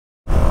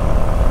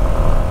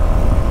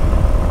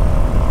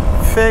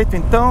feito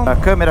então, a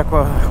câmera com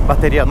a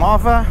bateria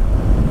nova.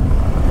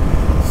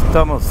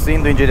 Estamos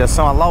indo em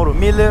direção a Lauro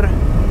Miller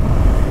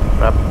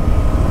para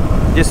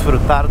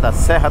desfrutar da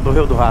Serra do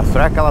Rio do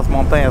Rastro. É aquelas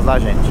montanhas lá,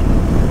 gente.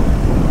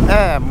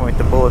 É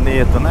muito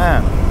bonito,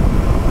 né?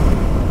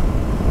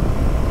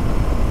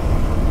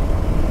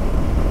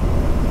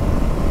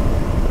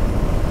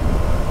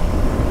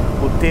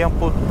 O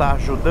tempo tá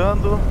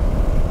ajudando.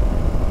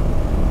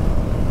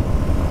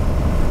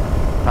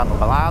 Tá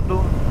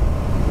nublado.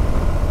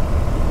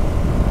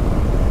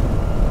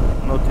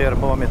 No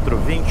termômetro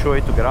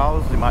 28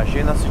 graus.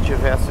 Imagina se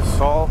tivesse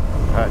sol,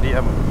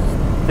 ficaria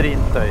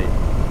 33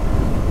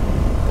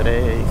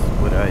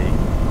 por aí.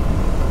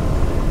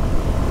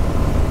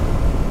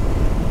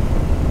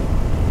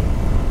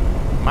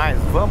 Mas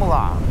vamos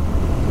lá.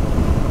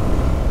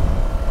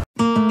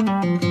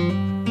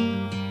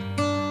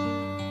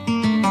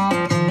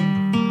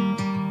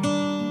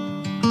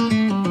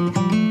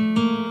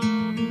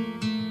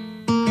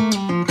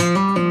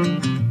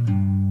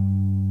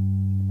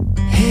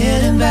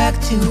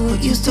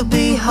 What used to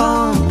be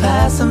home,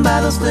 passing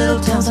by those little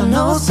towns I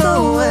know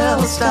so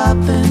well,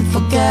 stopping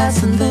for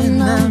gas and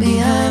then I'm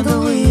behind the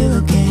wheel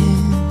again.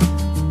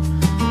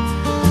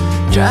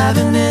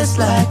 Driving is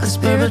like a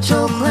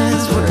spiritual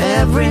cleanse, where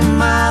every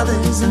mile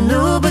is a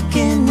new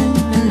beginning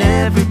and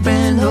every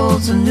bend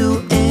holds a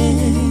new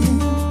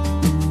end.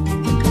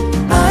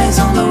 Eyes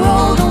on the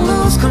road, don't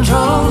lose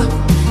control.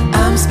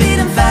 I'm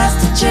speeding fast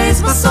to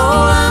chase my soul.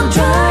 I'm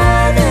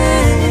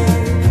driving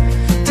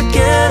to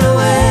get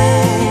away,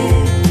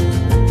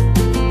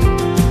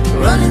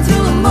 running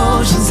through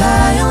emotions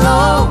high and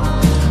low,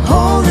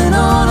 holding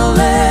on or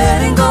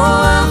letting go.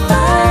 I'm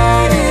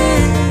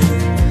fighting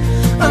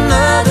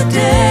another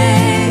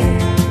day.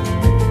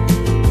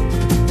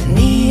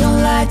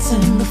 Neon lights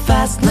in the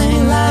fast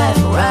lane life,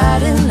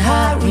 riding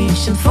high,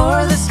 reaching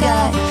for the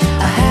sky.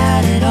 I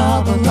had it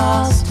all but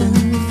lost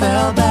and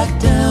fell back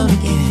down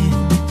again.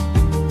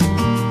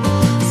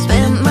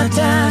 Spent my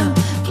time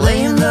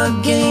playing the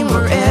game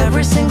where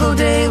every single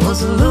day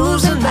was a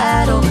losing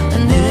battle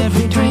and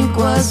every drink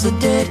was a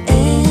dead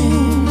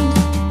end.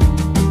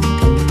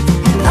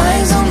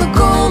 Eyes on the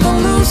goal,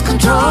 don't lose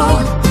control.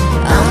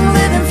 I'm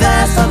living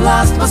fast, I've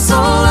lost my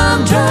soul.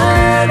 I'm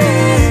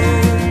driving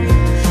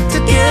to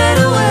get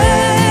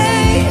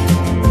away,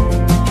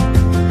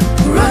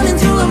 running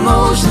through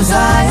emotions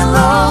high and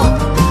low,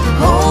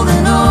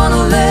 holding on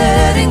or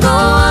letting go.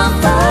 I'm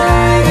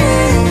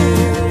fighting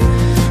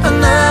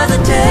another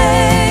day.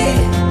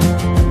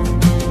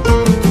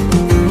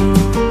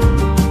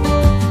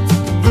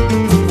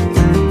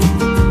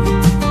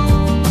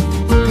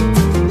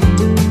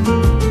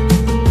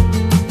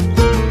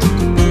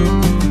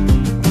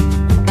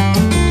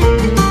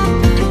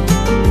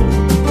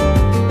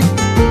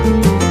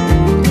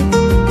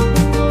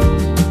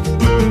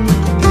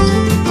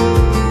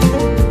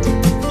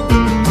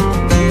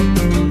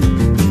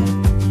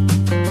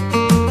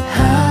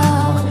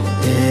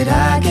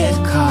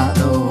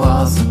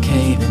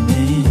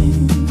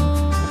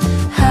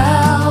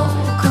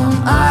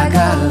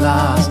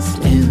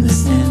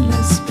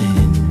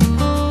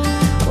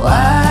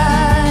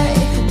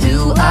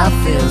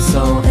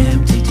 So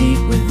empty deep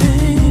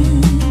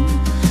within,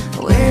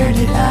 where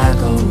did I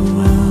go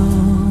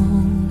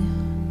wrong?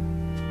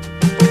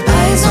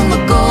 Eyes on the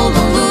goal,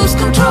 don't lose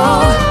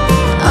control.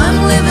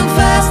 I'm living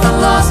fast, I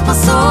lost my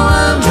soul.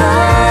 I'm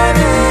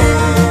driving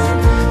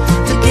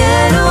to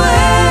get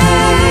away,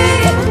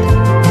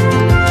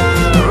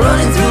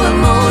 running through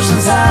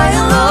emotions high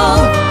and low,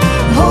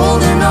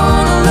 holding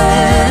on or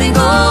letting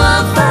go.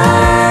 I'm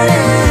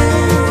fighting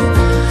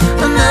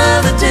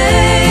another day.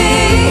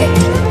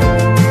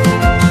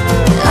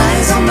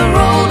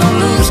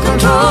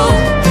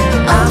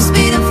 I'm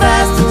speeding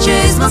fast to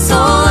chase my soul.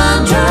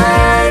 I'm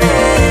driving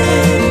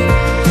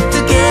to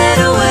get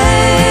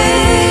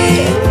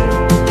away,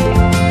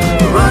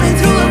 running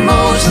through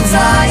emotions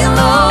high and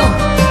low,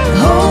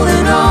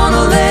 holding on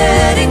or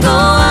letting go.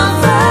 I'm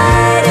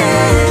fighting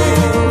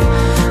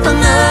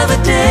another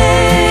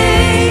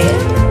day,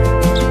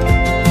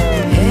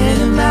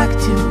 heading back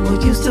to what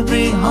used to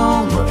be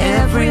home, where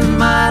every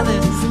mile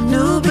is a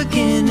new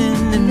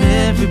beginning and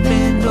every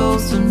bend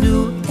holds a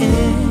new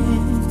end.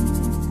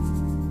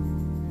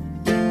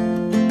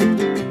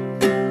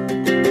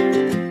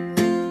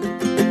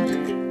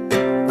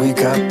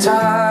 Got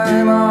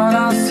time on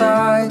our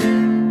side,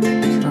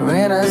 we're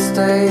in a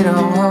state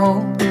of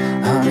hope.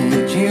 I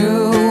need you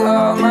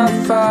on my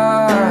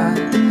fire.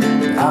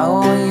 I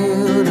want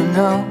you to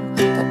know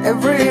that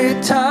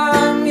every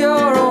time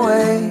you're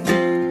away,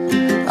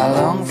 I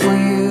long for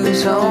you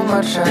so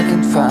much I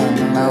can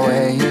find my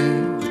way.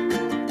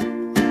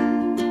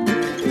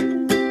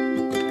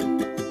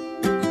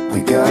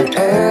 We got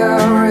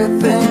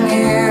everything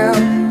here,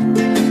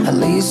 at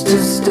least to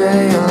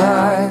stay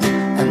alive.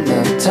 And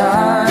the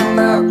time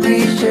that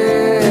we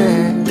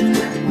share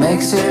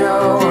makes it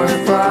all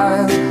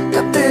worthwhile.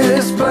 Got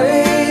this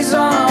place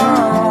on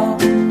our own.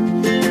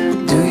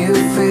 Do you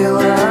feel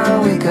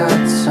that we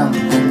got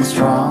something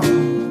strong?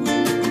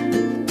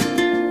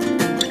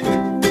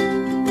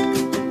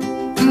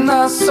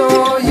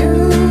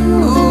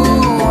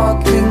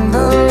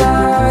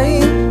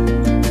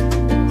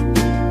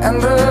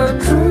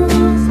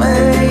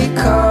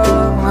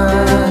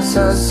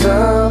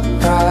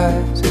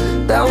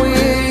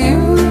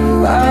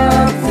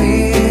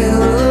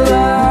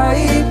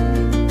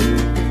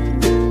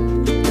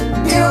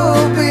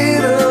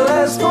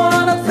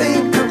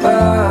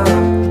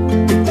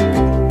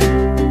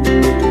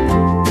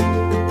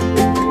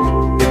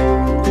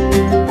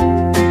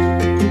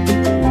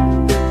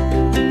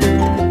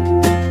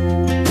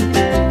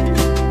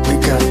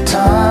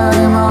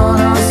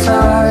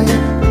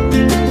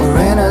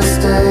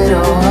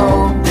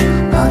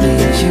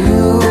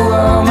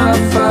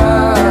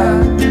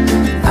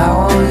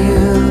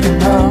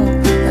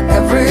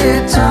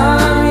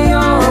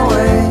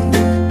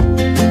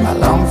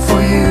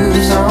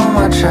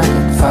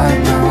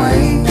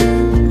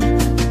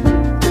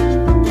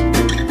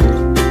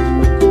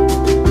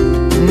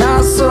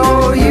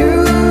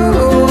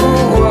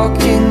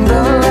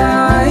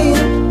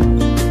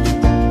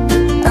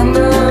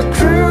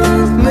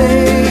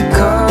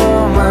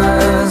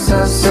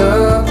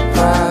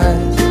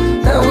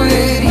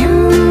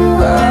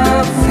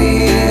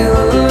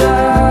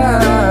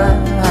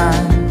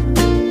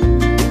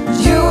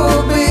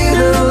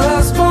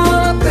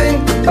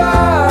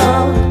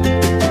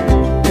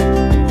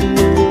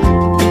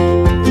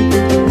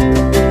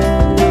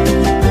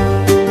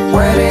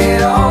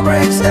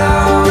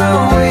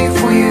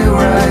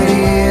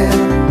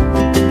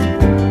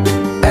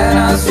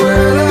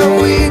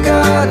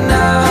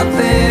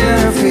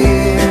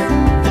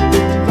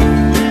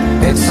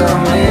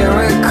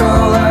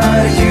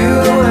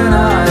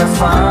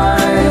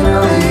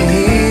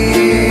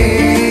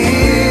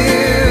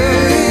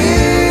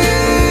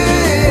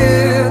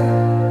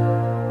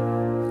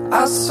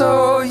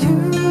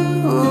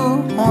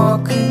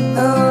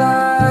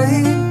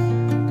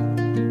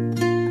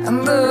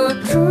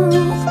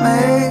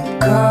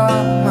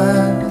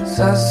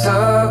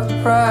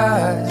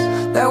 surprise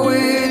that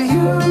with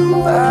you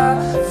I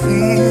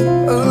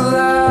feel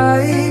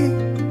alive.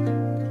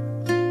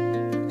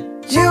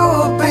 You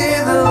will be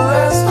the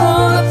last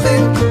one to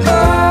think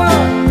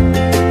about,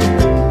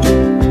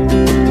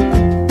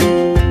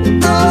 the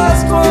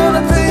last one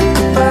to think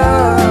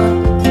about.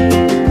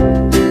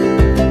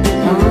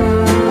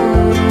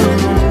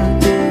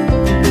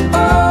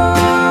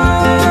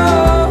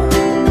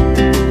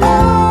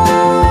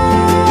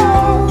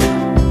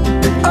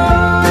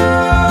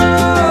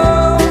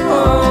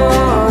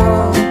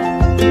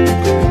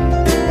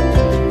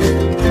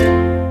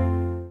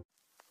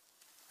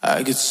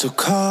 I get so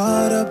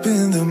caught up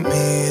in the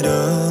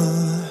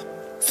middle,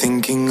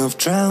 thinking of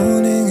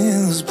drowning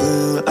in those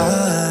blue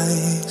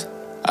eyes.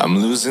 I'm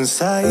losing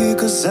sight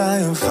 'cause I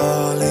am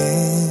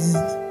falling.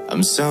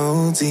 I'm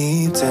so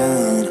deep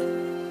down,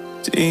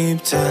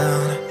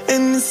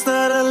 and it's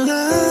not a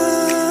lie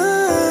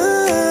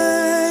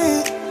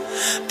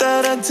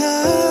that I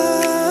die.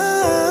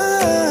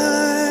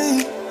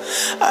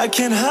 I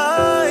can't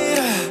hide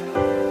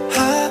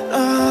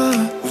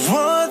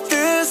what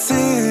this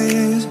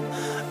is.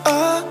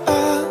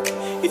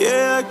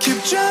 Yeah, I keep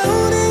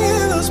drowning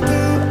in those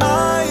blue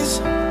eyes,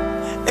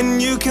 and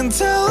you can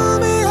tell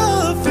me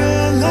all of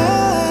your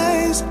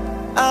lies.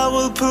 I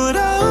will put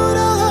out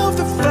all of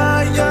the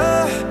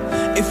fire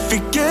if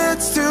it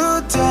gets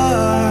too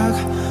dark.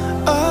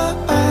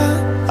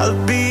 I'll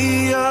be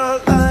your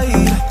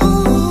light.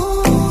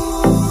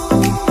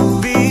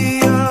 Be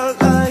your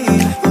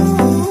light.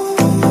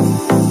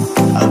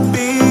 I'll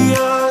be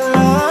your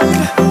light.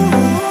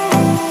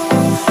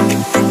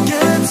 If it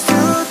gets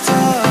too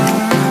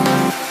dark,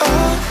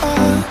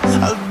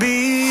 I'll be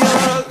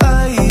your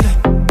light.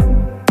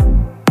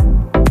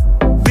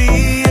 Be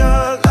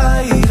your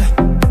light.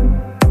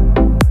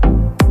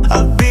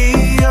 I'll be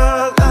your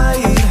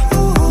light.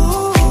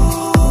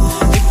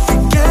 If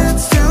it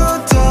gets too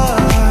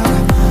dark,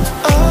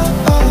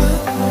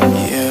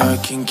 yeah, I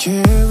can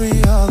carry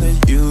all that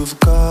you've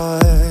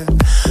got.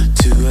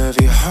 Two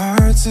heavy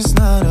hearts is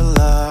not a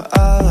lot.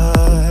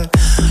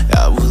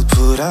 I will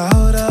put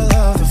out all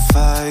of the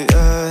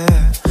fire.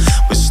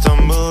 We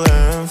stumble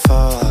and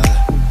fall,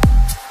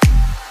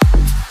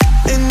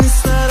 and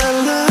it's not a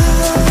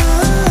lie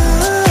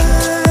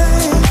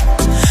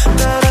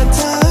that I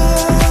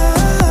die.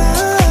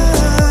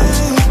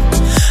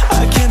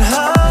 I can't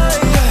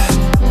hide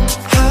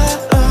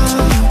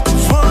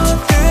what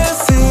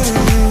this is.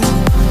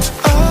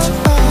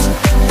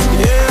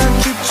 Yeah, I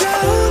keep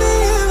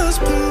drowning in those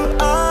blue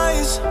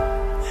eyes,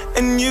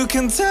 and you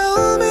can tell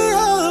me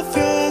all of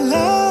your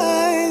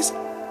lies.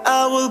 I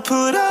will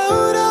put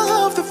out all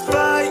of the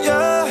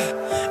fire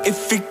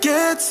if it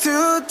gets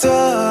too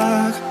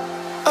dark.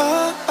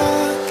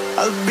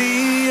 I'll be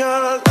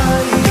your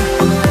light.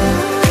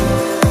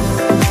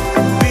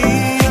 Be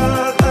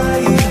your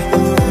light.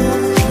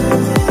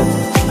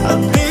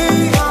 I'll be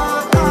your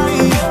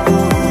light.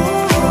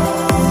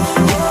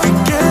 If it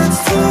gets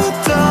too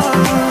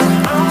dark,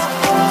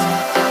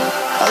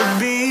 I'll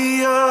be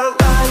your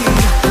light.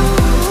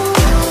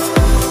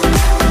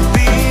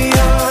 Be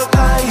your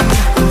light.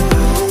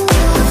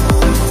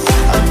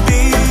 I'll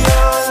be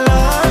your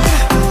light.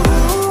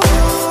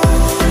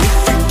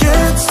 If it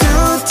gets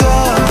too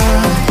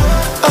dark,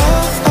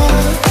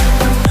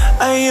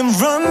 I am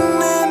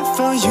running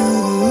for you.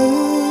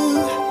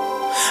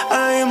 I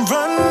am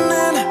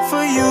running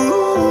for you.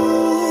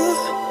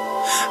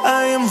 I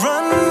am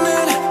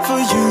running for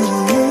you.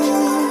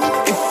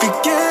 If it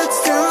gets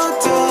too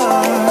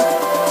dark,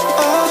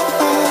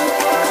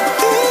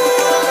 be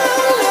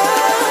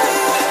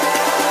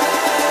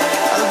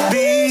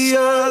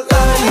your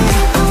light.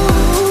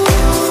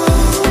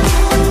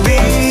 I'll be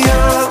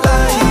your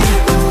light.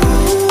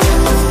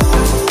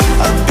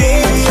 I'll be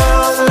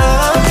your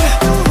light.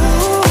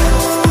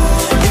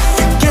 If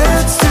it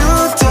gets too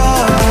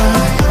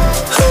dark,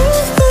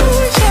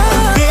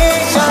 I'll be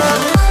your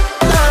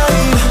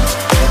light.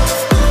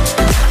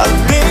 I'll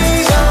be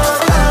your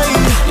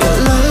light. Your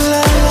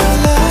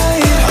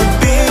light. I'll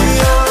be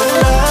your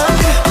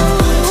light.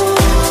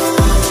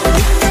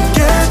 If it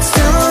gets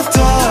too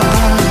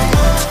dark,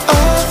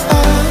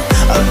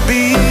 I'll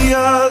be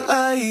your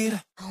light.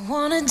 I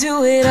wanna do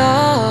it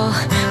all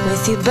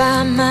with you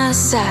by my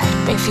side.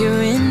 If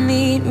you're in,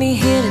 meet me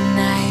here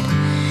tonight.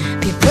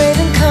 Be brave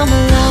and come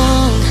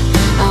along.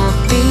 I'll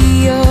be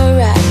your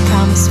ride.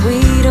 Promise we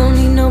don't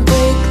need no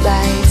brake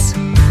lights.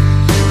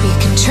 We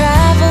can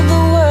travel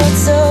the world,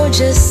 so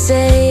just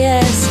say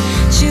yes.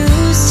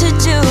 Choose to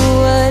do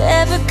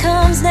whatever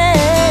comes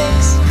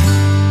next.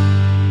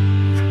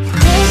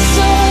 This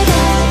or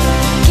that,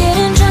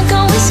 getting drunk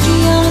on whiskey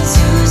on a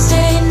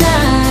Tuesday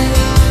night,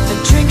 or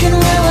drinking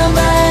red wine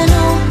by an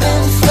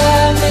open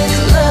fire, make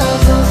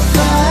love or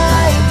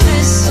fight.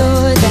 This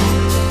or that.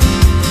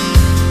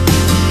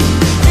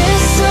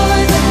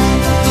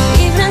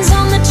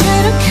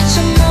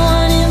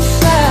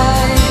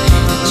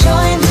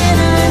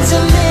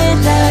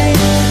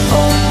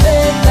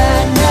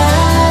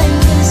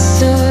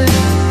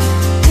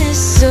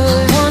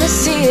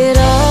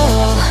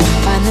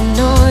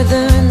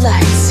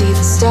 see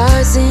the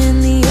stars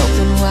in the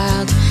open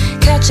wild,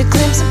 catch a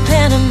glimpse of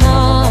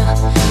Panama.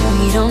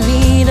 We don't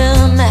need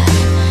a map,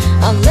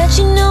 I'll let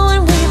you know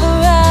when we've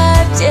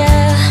arrived,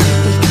 yeah.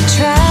 We can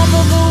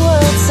travel the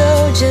world, so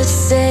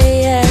just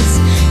say yes.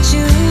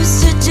 Choose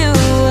to do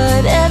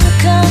whatever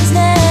comes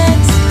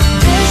next.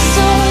 This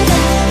or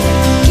that,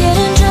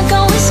 getting drunk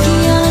on whiskey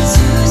on a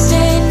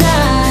Tuesday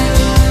night,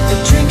 or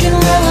drinking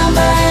red wine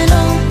by an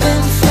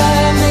open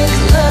fire, make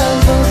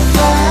love or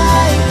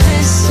fight.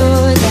 This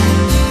or that,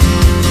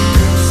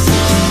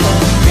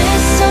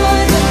 this or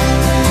that,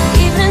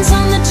 evenings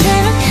on the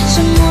train or catch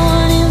a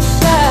morning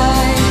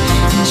flight,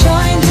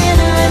 enjoying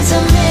dinner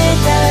until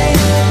midnight,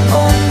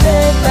 or in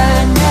bed by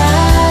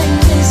night.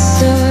 This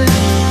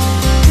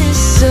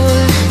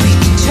or we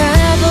can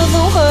travel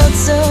the world,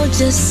 so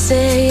just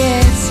say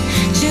yes.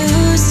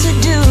 Choose to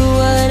do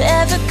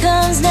whatever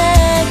comes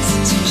next.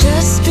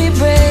 Just be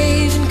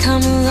brave and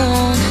come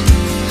along,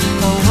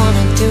 I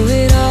wanna do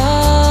it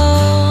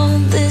all.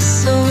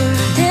 This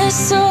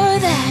or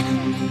that,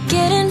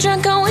 getting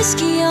drunk on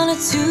whiskey on a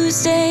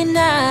Tuesday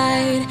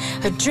night,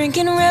 or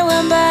drinking red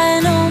wine by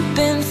an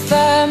open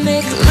fire,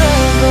 make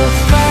love or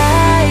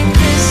fight.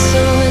 This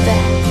or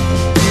that,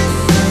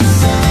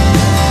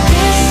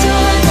 this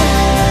or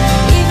that,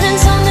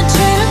 evenings on the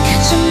train or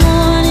catch a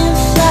morning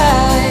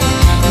flight,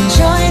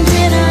 enjoying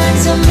dinner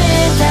until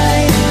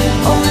midnight,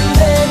 or in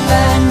bed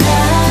by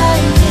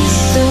night.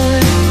 This or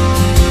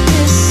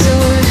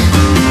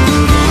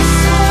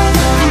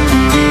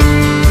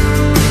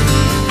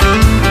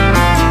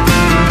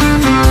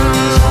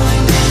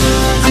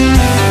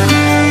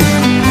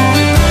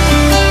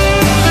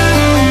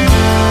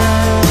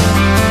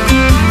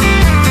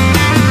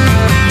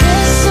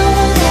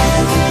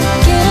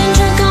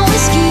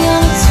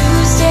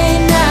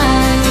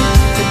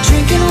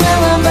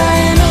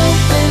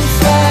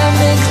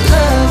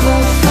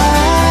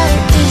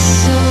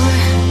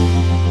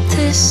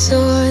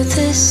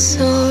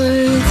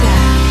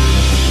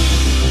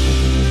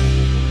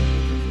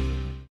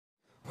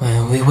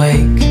we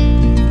wake,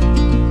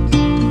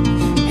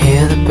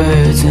 hear the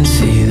birds and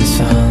see the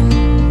sun.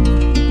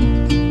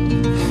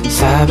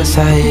 Side by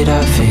side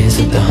our fears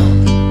are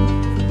done.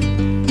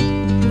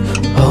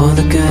 Oh,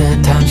 the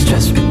good times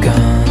just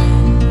begun.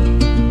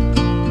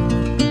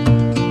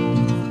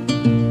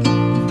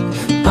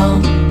 Oh,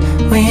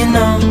 we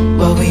know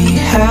what we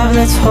have,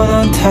 let's hold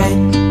on tight.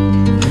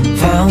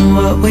 Found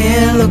what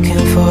we're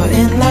looking for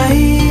in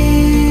life.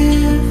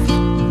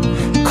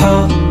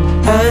 Call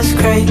us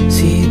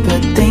crazy,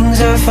 but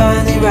things are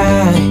finally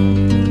right.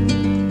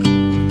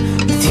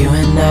 With you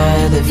and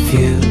I, the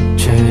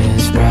future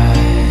is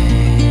bright.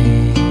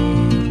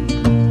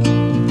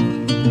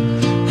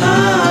 Oh,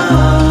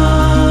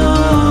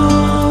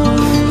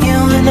 you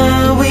and I,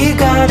 we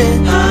got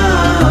it.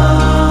 Oh,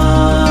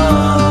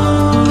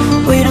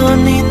 we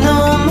don't need no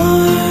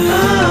more.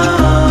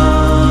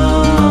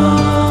 Oh,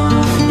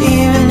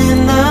 even in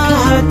the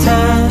hard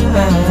times,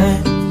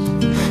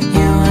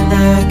 you and I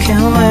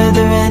can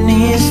weather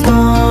any storm.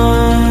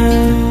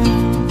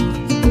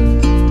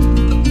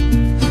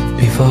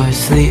 Before I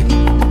sleep,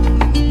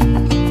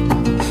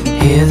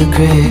 hear the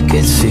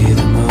crickets, see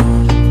the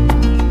moon.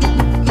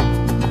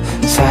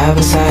 Side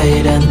by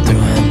side and through.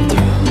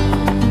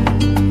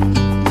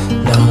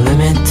 No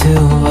limit to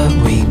what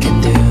we can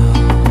do.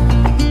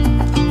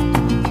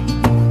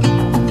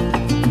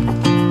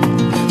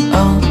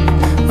 Oh,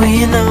 we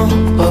know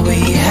what we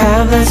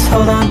have, let's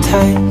hold on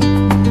tight.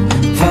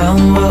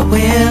 Found what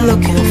we're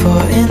looking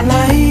for in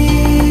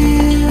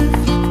life.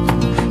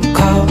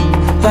 Call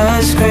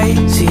us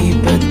crazy,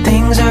 but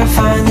things are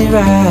finally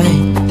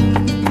right.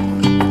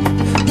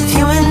 With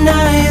you and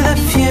I, the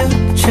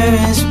future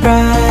is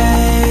bright.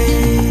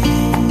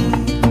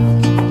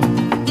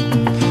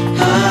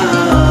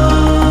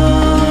 Oh,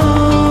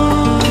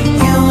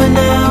 you and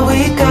I, we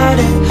got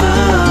it.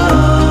 Oh,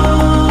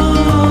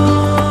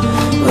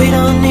 we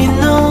don't need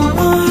no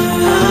more.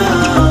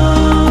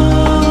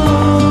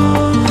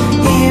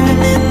 Even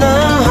in the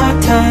hard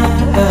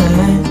times,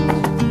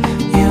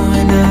 you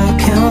and I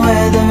can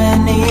weather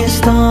any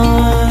storm.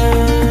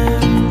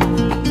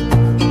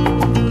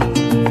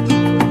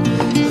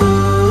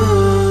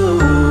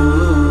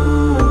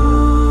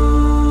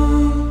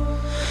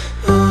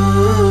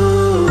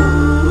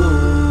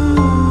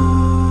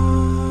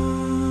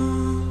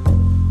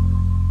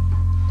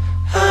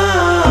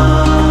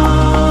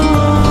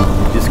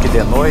 Diz que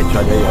de noite,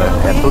 olha aí,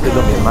 é tudo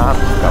iluminado,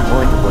 fica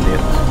muito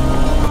bonito.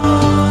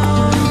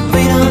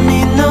 We don't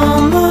need no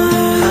more.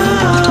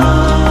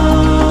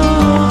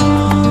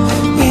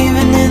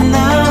 Even in the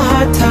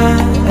hard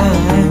times,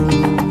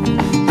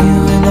 you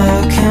and I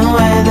can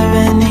weather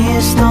any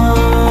storm.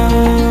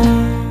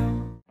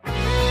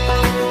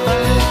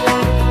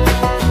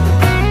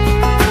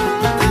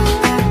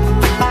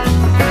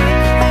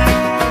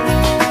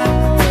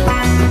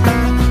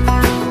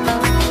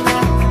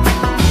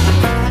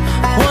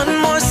 One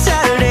more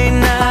Saturday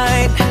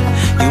night,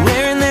 you're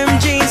wearing them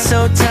jeans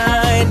so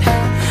tight.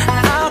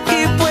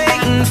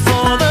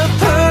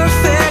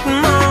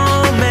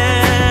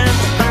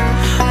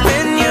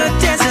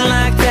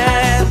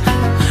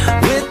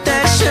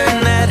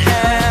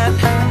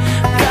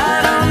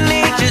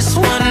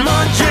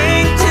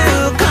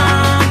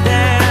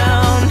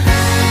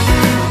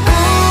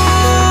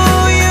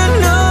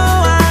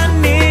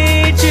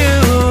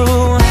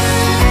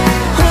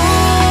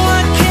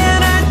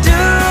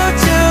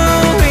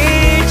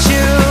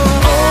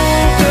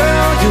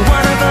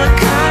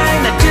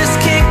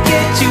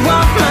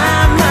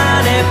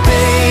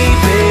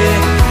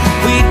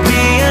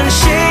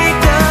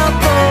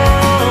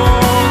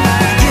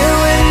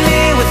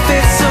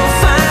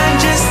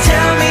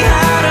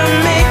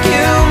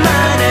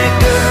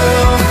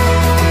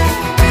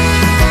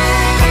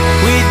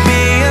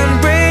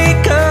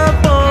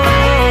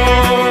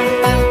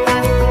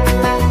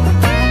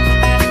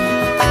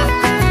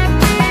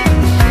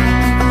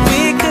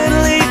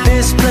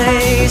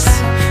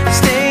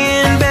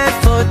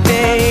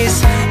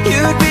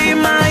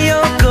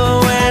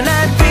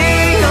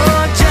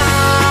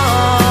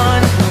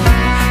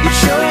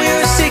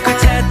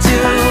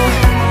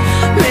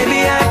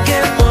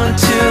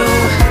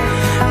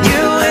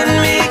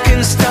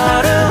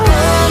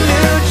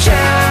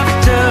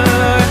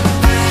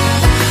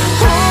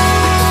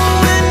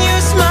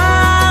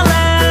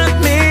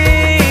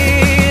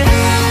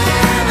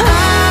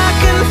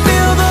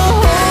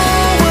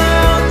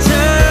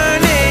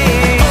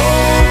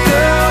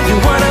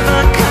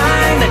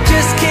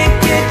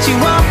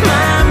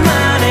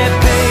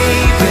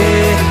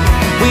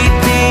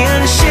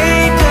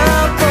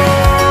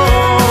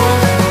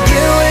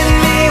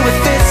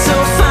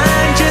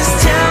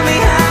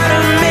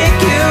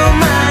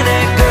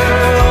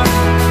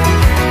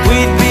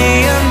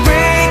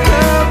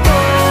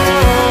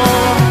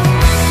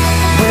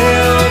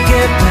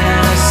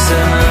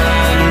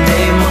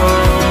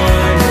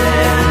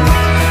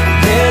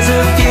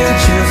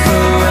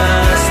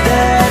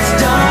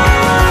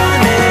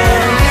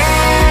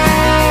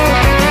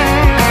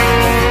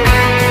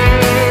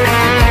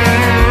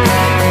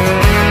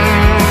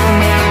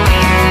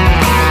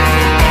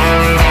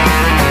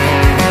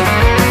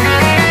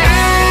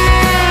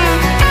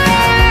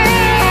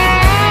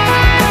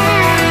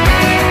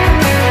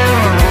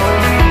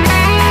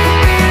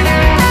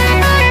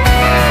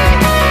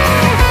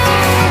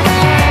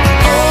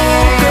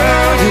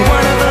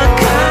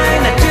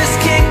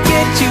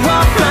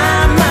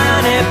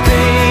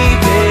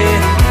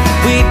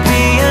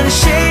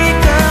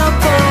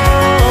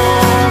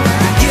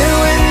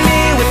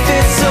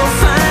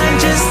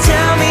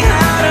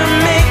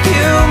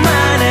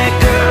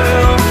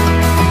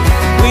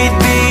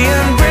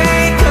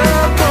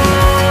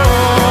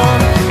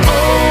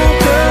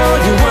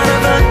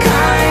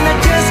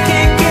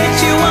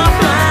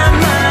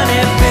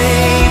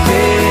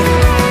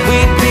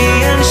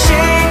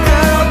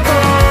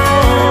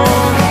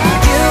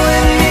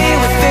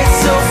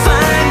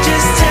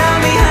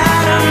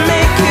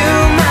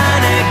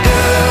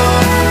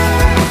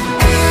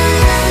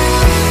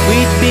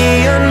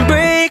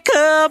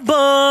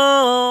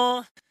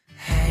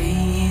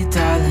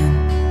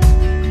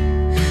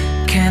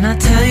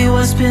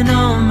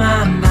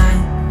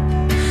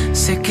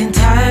 Sick and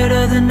tired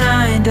of the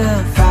 9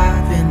 to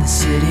 5 in the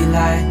city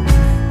life.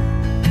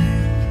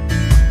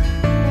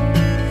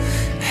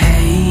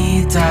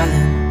 Hey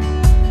darling,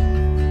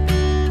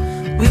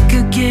 we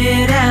could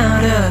get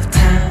out of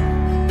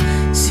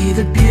town, see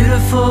the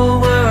beautiful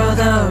world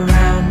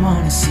around,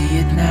 wanna see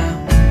it now.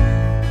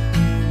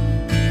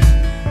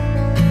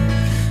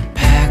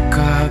 Pack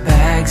our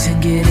bags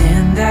and get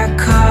in that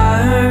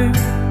car,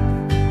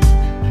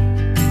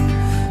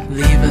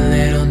 leave a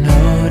little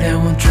note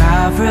and we'll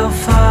drive real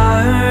far.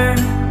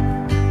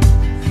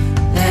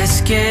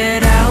 Let's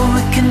get out,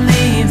 we can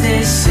leave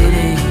this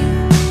city.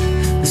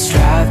 Let's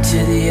drive to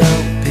the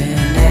open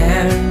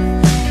air.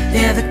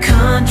 Yeah, the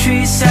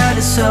countryside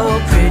is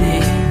so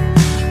pretty,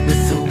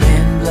 with the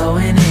wind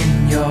blowing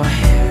in your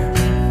hair.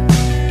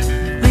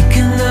 We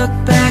can look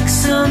back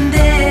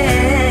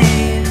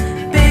someday,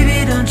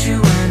 baby, don't you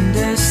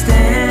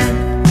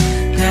understand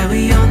that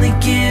we only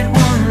get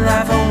one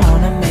life? I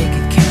wanna make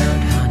it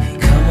count, honey,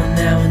 come on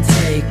now and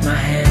take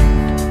my hand.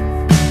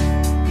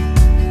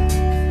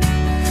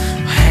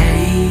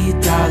 Hey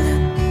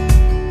darling,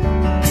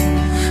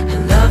 I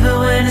love it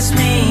when it's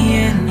me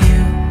and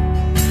you,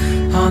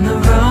 on the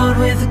road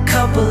with a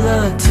couple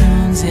of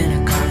tunes in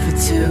a car for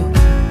two.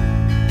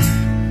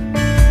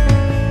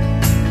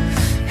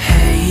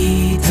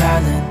 Hey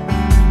darling,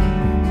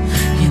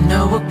 you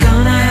know we're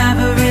gonna have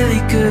a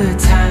really good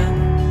time,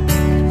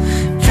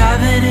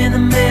 driving in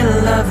the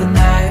middle of the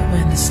night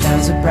when the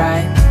stars are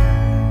bright.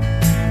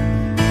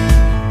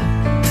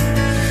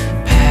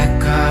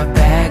 Pack our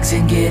bags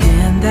and get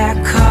in that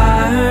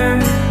car,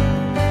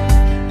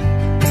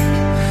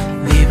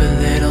 leave a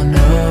little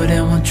note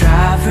and we'll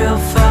drive real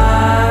far.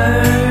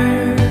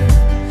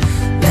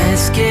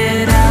 Let's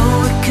get out,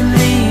 we can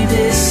leave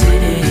this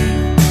city.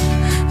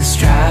 Let's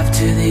drive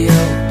to the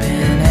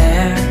open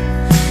air.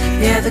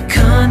 Yeah, the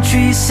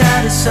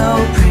countryside is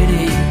so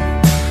pretty,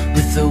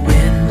 with the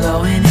wind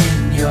blowing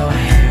in your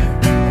hair.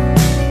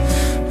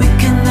 We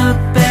can look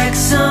back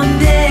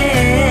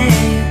someday,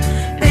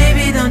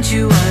 baby, don't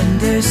you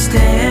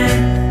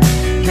understand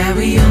that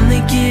we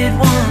only get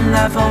one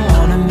life? I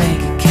wanna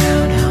make it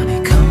count, honey,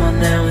 come on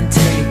now and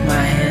take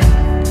my hand.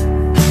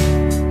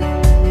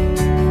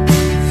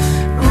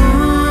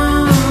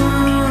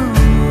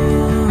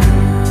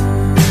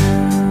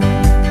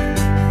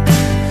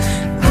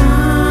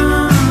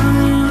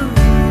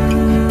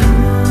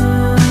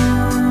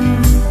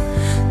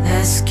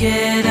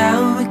 Get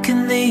out, we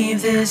can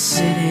leave this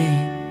city.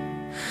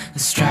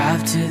 Let's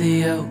drive to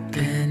the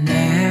open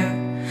air.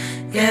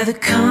 Yeah, the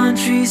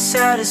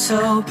countryside is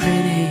so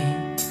pretty,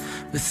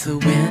 with the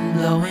wind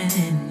blowing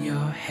in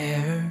your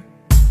hair.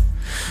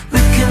 We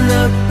can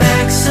look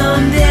back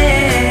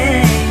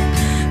someday,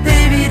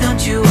 baby,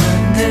 don't you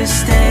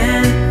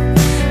understand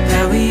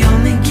that we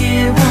only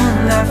get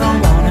one life? I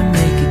wanna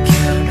make it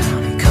count,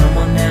 honey, come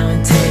on now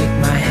and take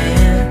my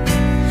hand.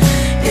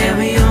 Yeah,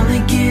 we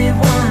only get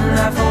one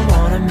life, I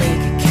wanna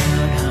make it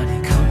count, honey,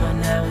 come on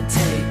now and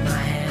take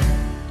my hand.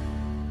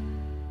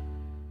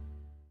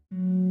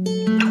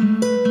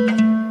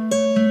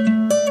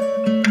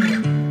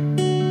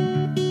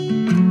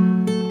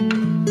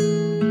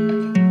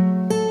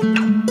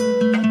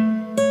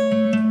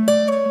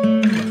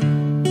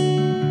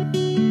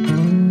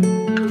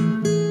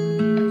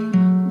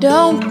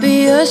 Don't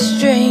be a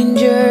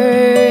stranger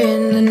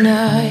in the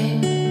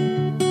night,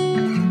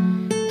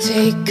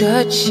 take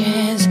a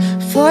chance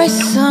for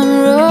some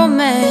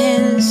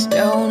romance.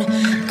 Don't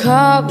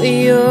cover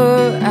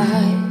your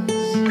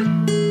eyes.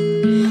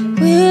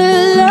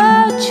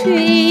 Willow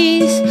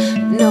trees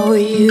know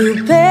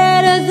you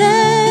better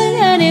than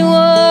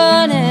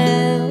anyone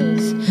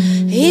else.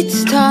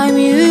 It's time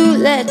you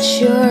let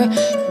your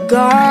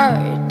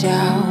guard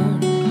down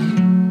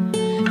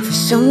for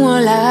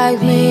someone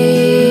like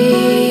me.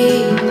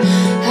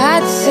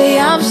 I'd say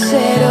I'm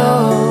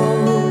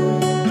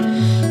settled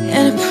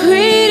and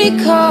pretty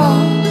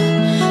calm.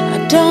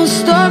 Don't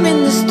storm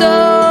in the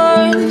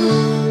storm.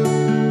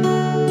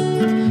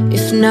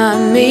 If not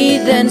me,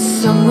 then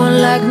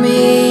someone like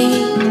me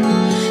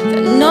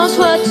that knows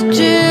what to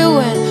do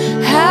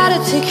and how to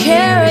take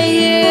care of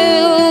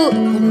you.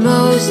 But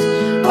most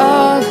of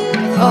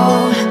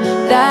all,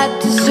 that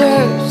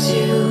deserves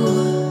you.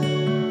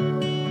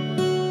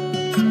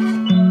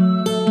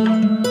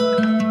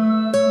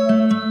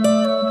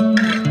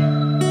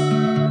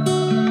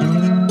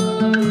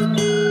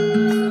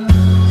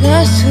 The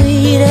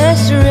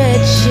sweetest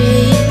red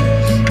cheese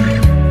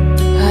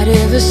I'd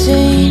ever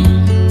seen.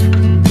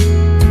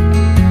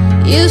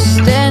 You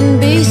stand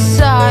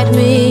beside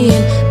me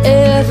in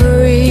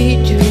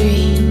every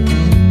dream.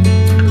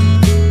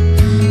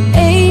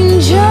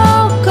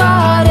 Angel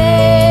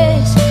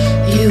goddess,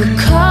 you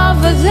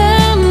cover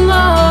them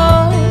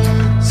all.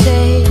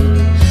 Say,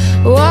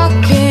 what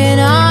can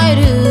I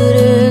do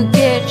to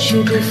get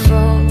you to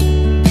fall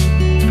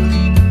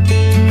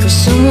for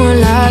someone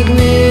like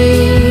me?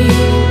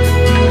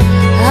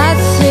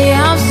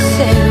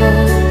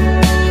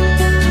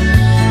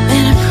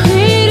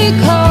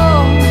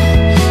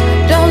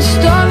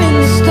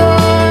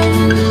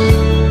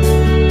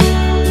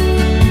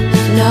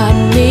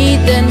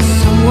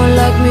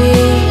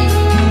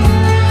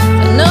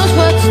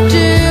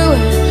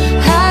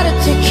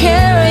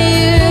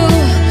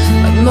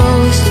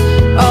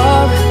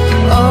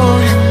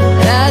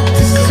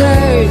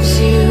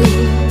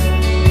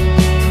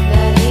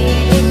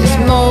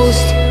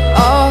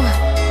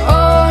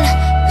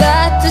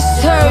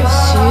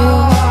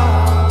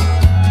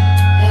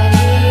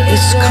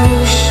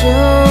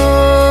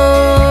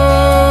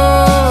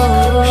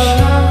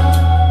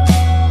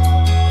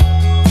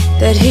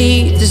 that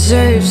he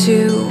deserves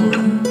you.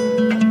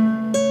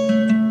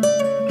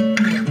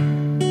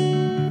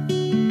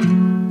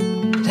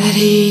 That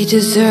he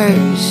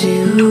deserves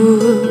you.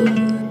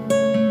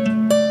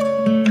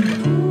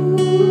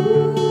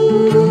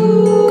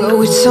 Go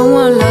with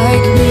someone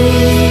like me.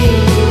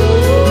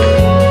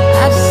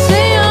 I'd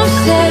say I'm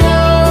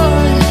settled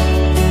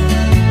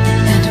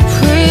and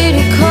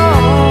pretty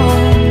calm.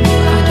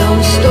 I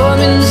don't storm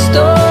in the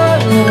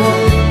storm, no.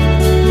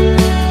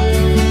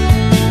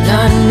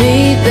 Not me,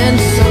 then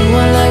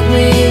someone like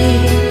me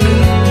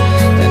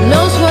that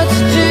knows what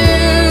to do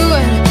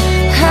and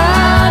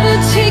how to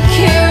take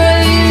care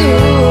of you.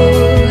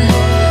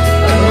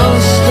 But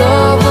most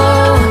of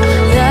all,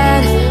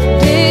 that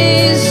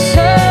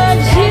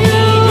deserves you.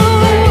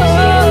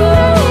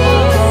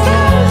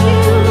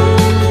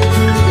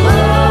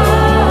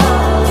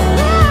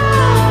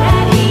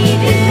 That he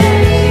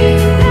deserves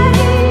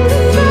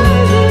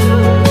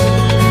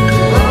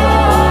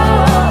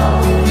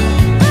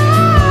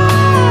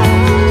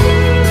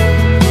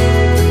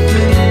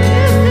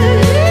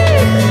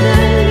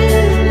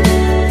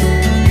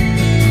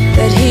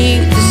that he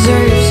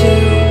deserves you.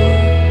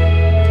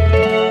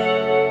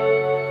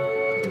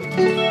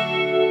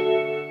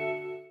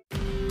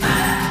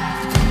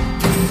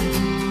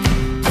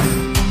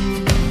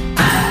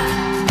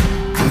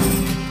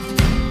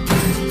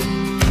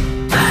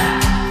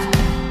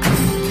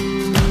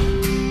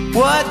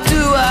 What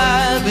do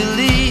I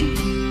believe?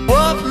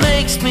 What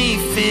makes me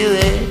feel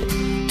it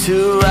to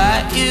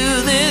write you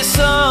this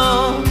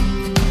song?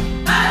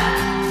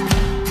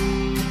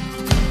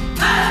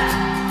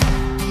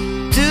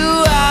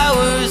 2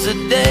 hours a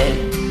day,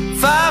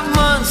 5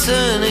 months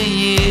and a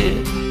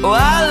year. Oh,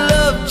 I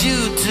loved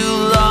you too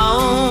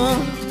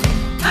long.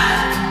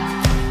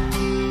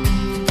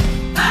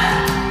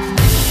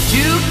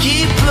 You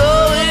keep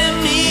blowing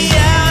me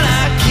out,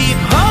 I keep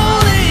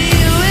holding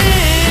you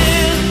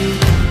in.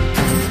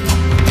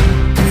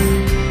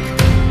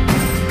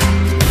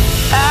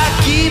 I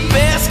keep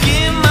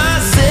asking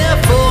myself,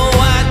 oh,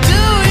 why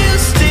do you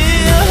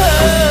still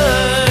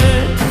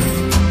hurt?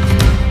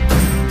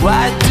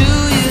 Why do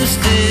you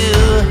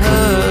still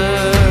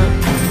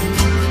hurt?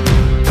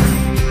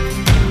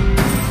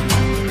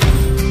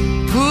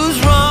 Who's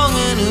wrong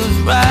and who's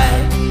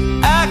right?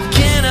 I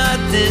cannot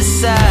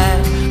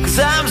decide, 'cause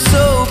I'm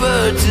sober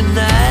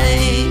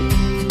tonight.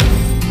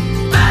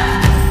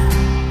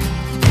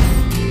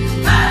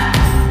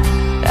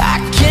 I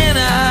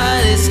cannot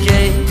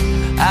escape,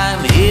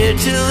 I'm here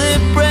till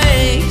it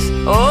breaks.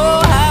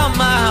 Oh, how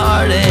my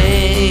heart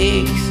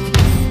aches.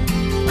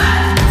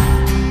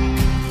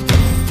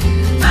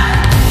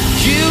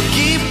 You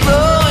keep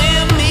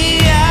blowing me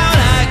out,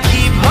 I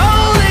keep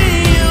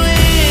holding you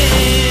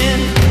in.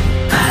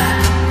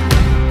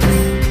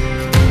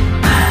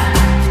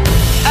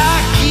 I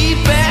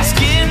keep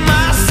asking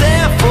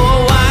myself, oh,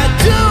 why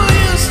do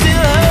you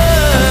still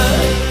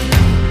hurt?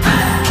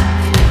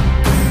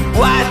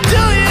 Why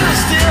do you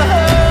still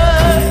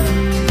hurt?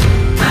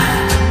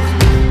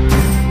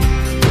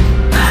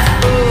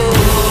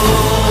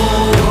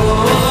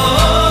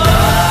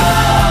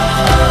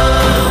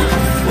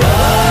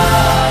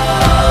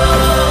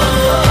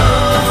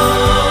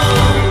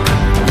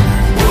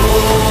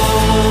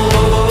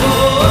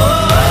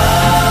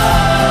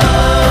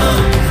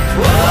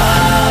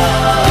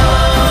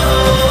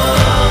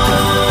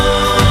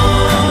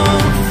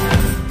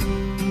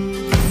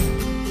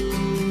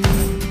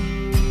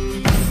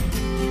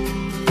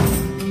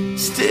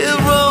 Still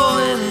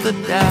rolling the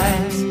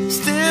dice,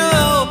 still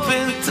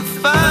hoping to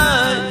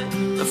find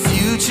a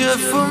future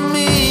for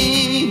me.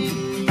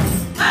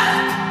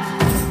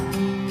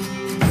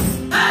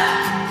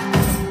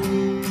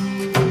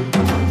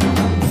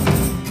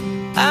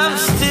 I'm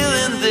still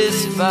in this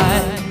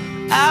fight,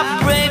 I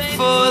pray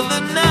for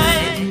the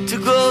night to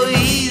go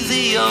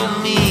easy on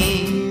me.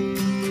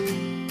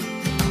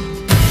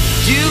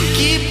 You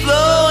keep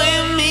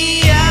blowing me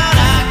out,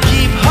 I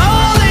keep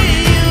holding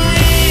you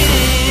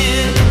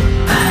in.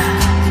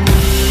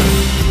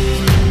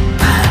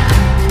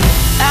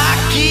 I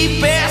keep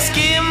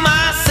asking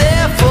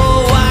myself, oh,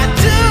 why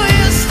do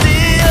you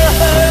still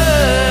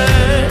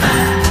hurt?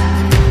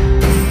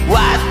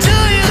 Why do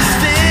you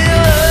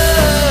still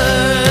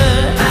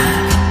hurt?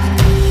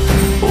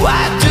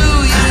 Why do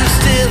you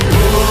still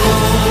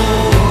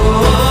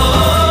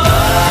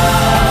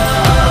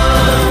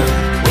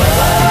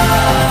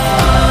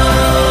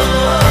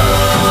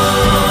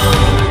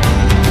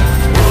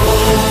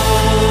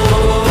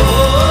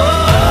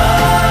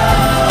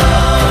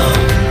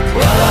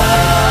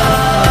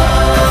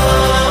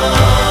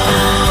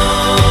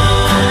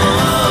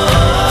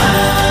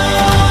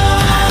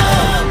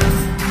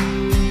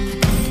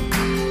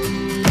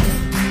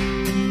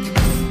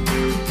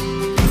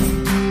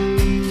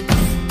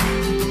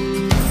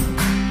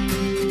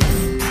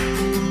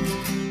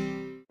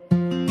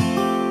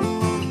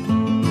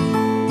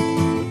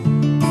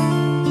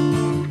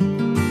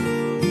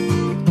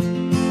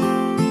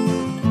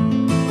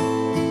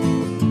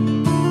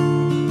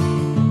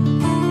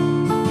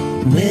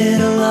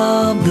middle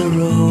of the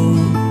road.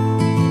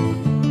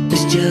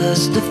 There's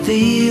just a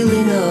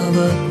feeling of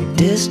a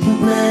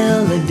distant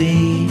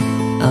melody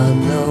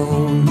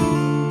unknown.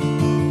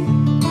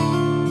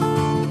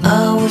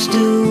 I was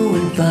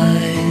doing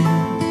fine,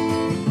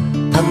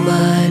 I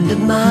minded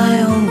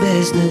my own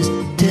business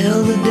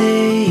till the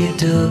day you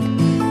took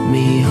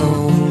me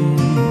home.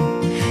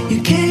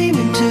 You came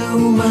into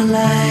my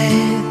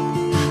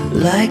life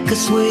like a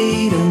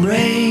sweet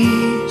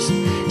embrace,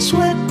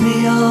 swept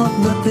me off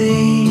my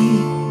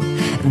feet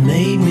and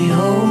made me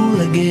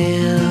whole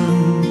again.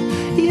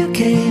 You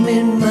came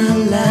in my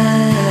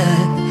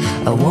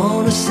life, I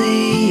wanna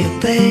see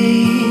your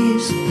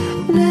face.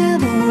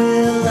 Never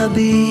will I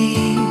be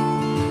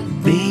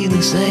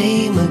the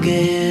same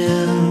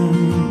again.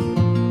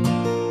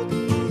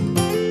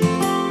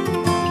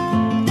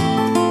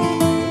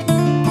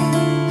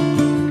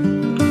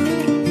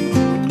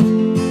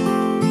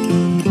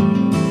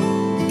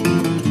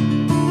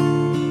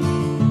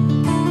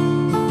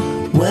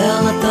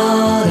 Well, I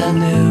thought I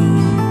knew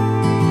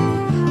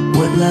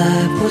what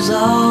life was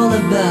all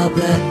about.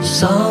 That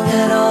song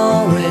had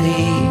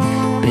already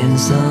been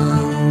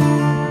sung.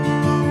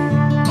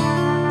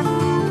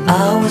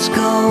 I was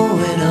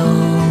going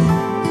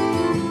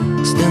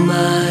on, still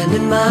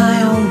minding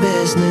my own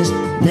business.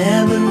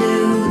 Never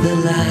knew the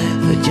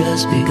life had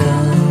just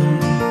begun.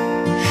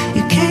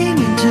 You came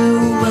into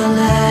my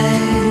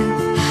life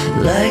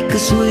like a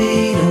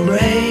sweet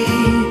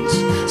embrace,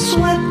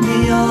 swept me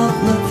off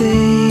my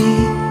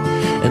feet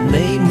and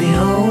made me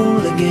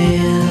whole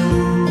again.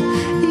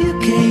 You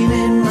came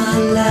in my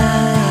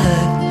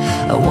life,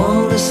 I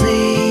wanna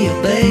see your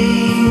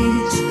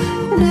face.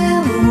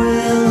 Never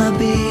will I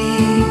be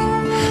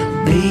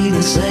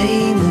the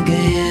same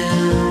again.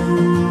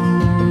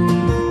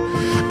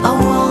 I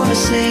wanna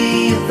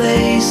see your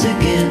face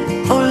again,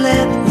 oh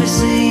let me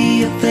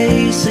see your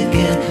face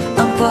again.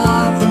 I'm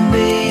far from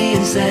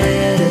being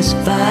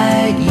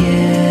satisfied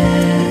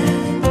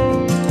yet.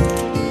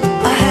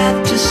 I have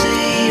to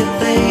see your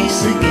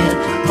face again,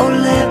 oh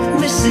let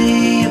me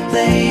see your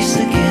face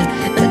again,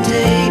 and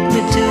take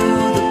me to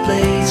the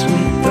place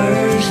we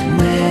first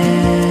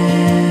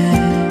met.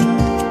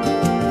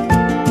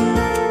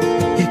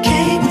 You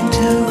came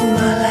into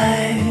my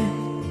life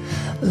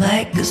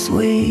like a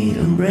sweet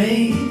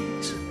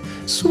embrace,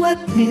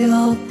 swept me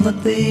off my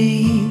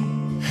feet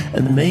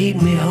and made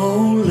me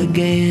whole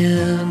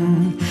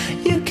again.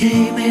 You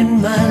came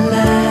in my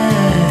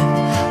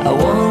life, I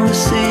wanna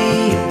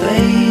see your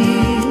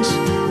face.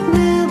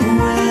 Never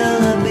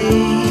will I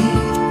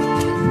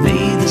be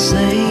the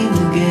same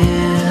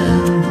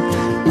again.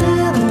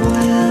 Never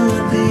will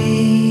I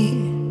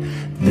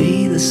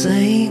be the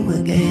same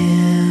again.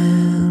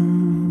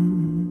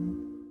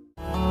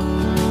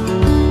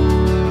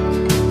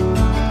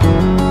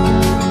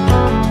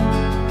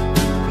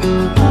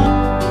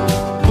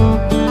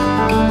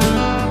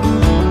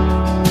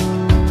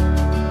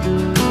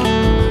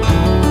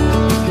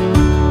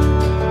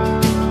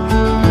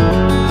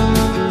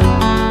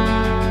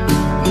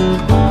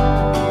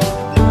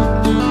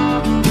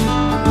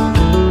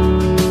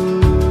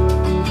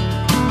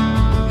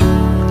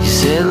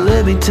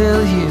 Let me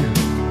tell you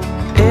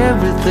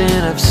everything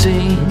I've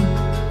seen,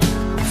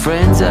 the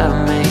friends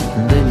I've made,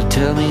 and then you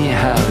tell me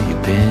how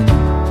you've been.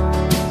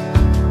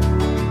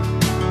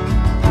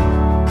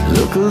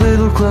 Look a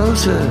little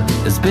closer,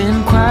 it's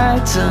been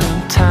quite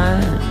some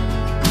time.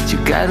 You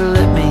gotta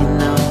let me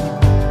know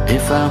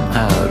if I'm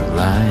out of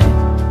line.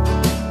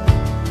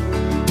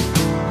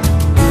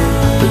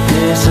 But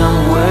there's some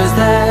words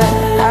that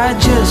I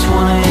just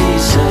wanna hear you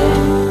say,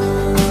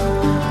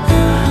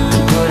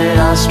 put it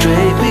all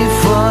straight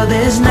before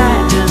this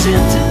night turns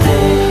into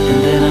day, and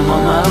then I'm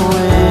on my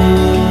way.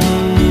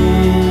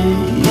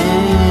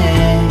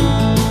 Yeah.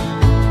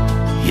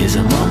 Yes,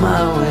 I'm on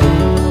my way.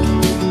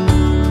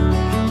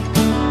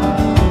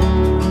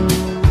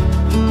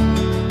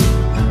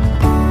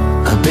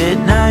 A bit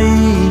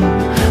naive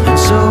and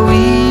so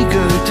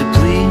eager to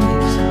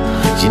please.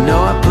 You know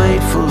I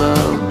played for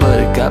love, but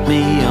it got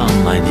me on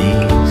my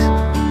knees.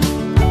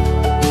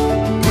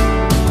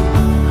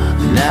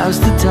 Now's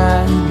the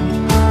time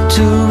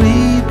to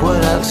reap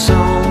what I've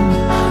sown,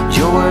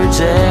 your words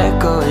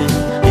echoing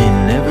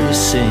in every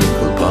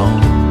single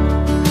bone.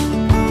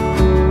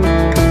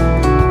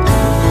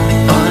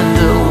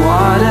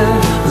 Underwater,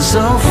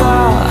 so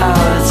far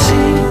out at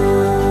sea,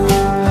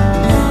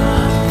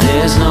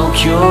 there's no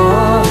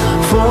cure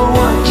for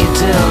what you're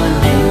telling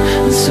me,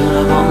 and soon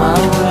I'm on my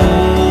way.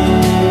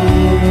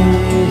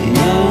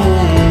 Yeah.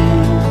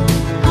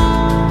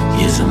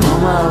 Yes, I'm on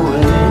my way.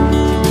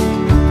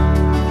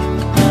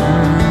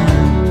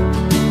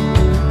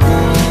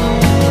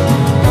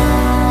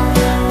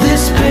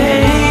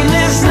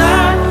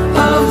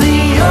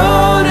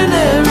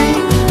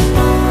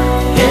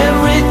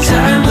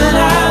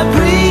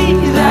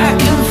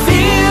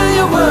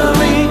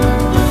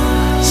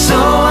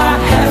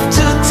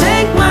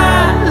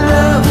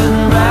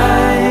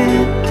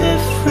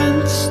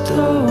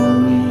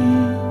 Story.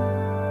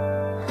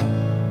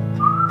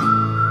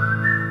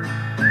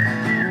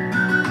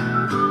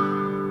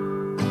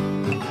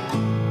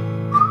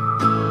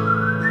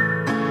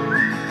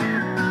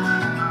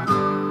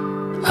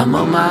 I'm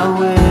on my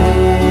way.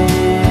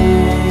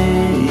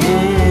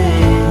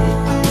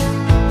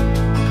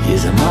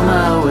 Yes, I'm on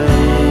my way.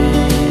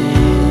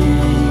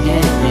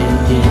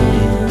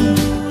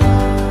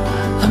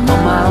 I'm on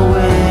my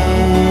way.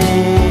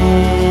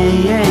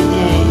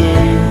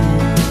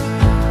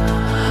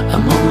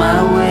 I'm on my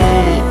way.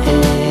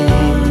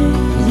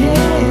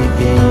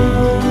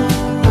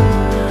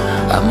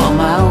 I'm on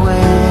my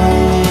way.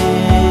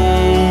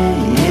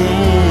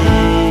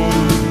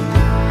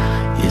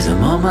 Yes,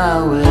 I'm on my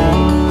way.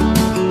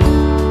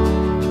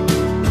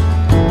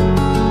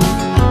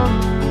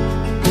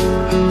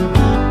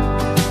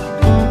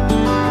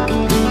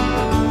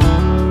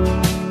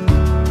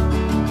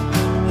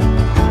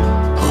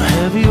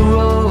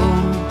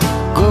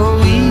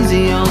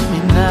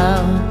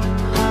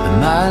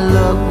 My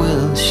love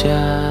will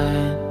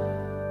shine.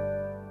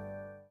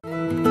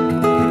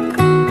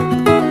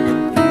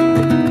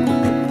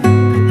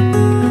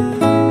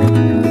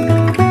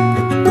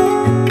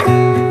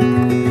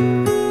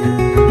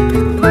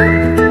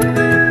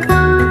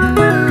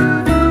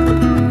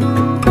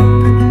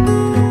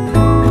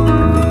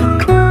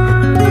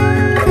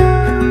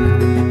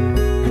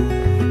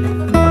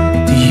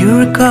 Do you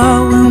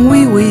recall when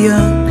we were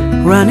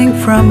young, running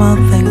from all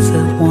things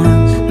at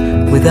once,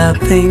 without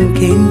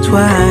thinking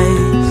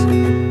twice?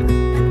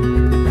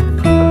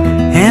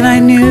 And I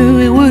knew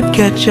it would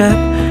catch up,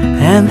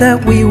 and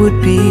that we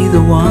would be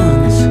the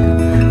ones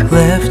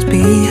left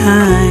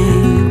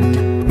behind.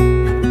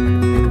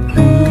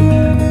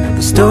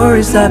 The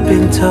stories I've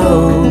been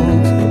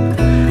told,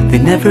 they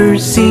never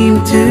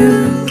seem to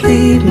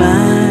leave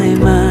my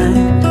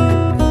mind.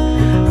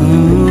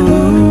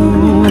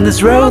 And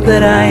this road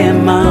that I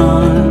am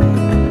on,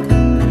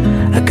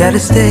 I gotta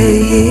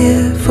stay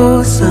here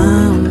for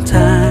some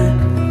time.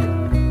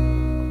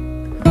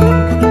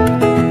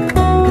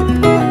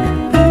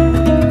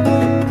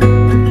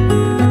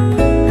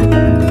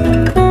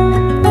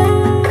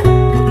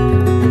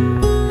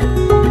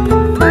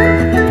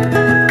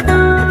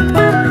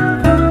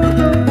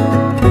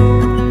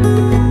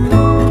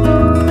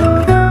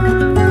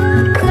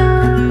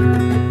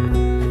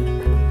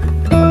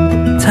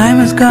 Time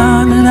is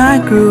gone and I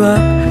grew up.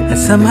 I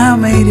somehow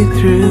made it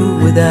through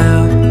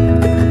without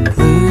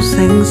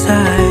losing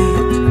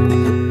sight.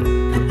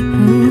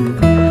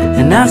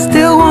 And I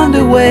still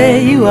wonder where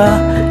you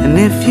are, and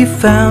if you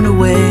found a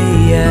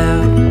way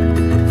out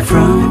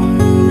from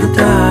the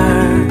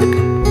dark.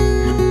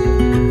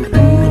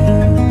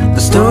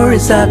 The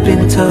stories I've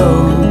been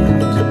told,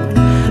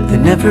 they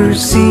never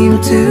seem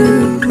to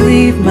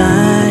leave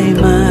my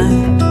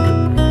mind.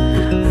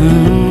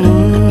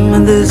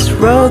 And this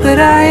road that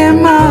I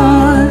am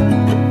on,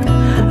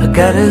 I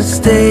gotta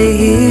stay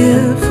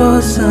here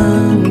for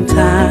some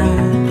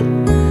time.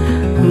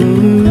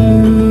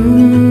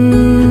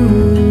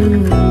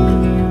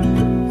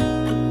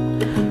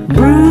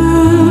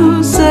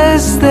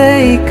 Bruises,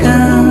 they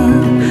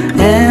come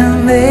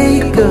and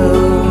they go,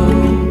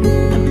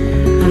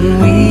 and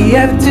we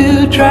have to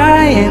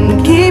try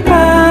and keep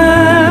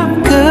up,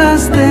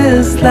 'cause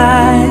this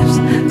life's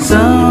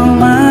so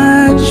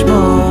much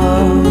more.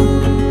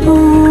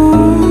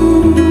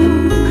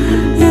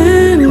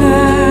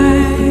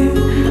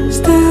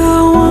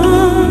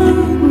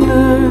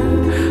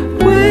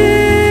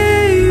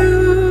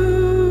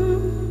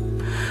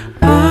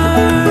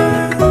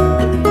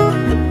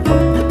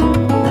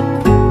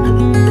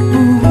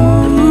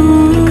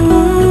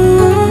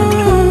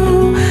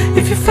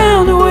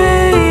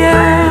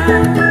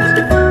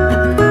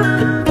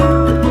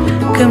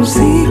 Come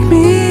seek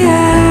me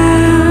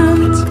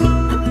out.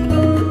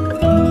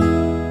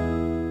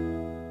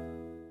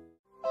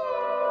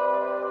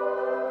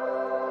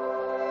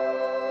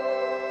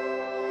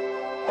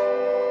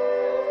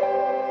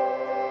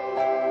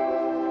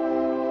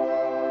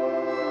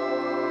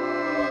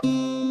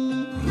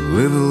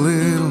 Live a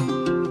little,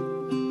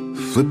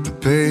 flip the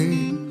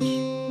page,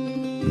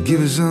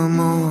 give it some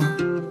more,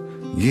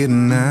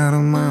 getting out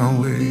of my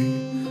way.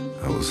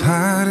 I was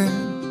hiding,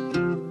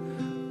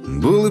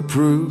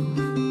 bulletproof,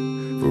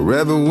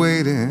 forever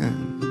waiting,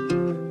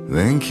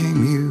 then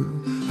came you.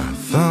 I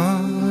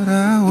thought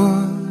I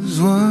was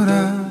what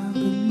I've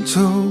been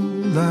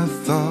told I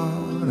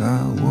thought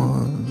I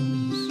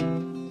was.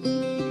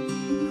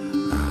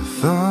 I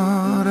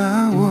thought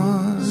I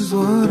was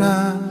what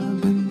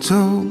I've been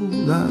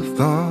told I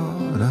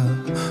thought I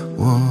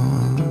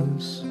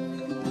was.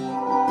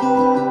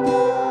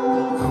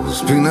 I was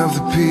picking up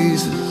the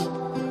pieces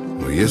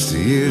of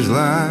yesteryear's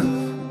life,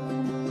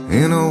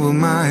 in over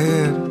my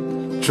head,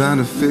 trying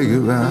to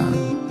figure out.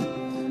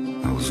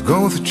 I was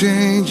going through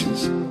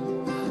changes,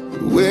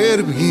 where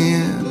to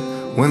begin,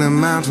 when a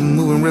mountain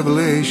moving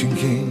revelation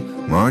came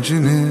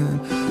marching in.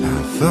 I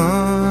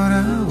thought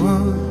I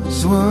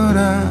was what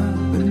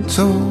I've been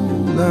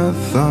told I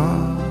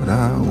thought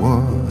I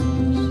was.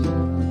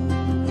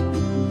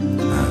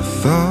 I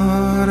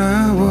thought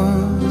I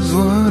was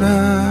what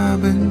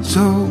I've been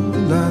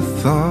told I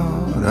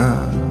thought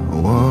I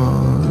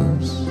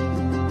was.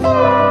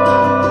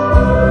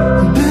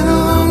 Been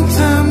a long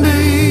time,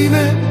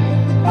 baby.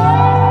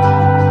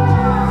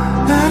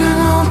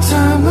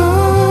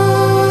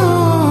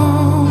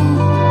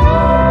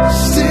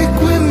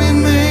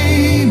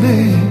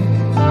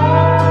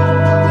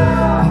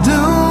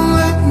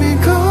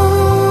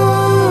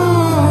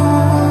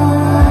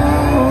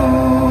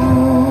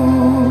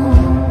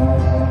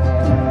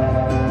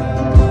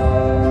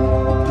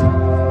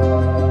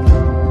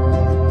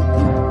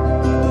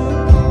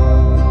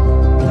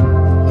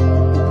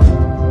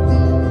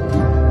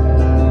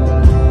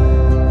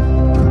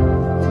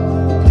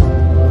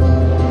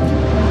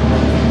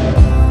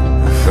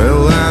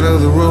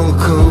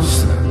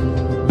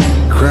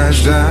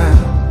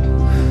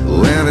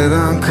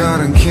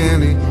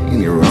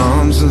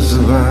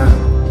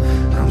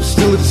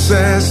 still a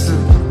disaster.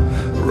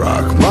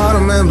 Rock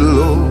bottom and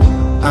below,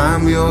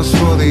 I'm yours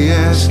for the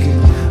asking.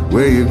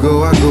 Where you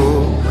go, I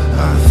go.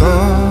 I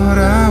thought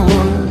I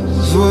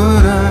was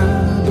what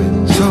I've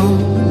been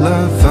told.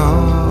 I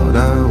thought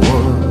I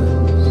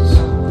was.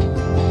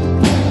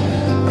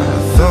 I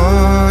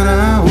thought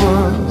I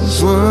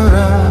was what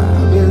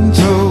I've been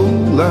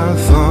told. I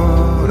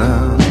thought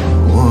I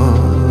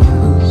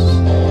was.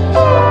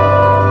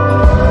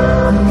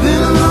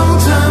 Been a long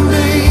time,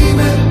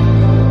 baby.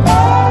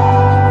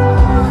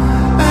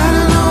 Had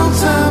an old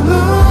time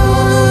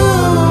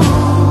love.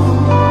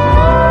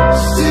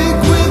 Stick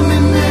with me,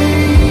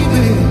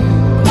 maybe.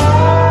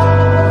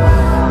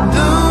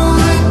 Don't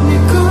let me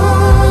go.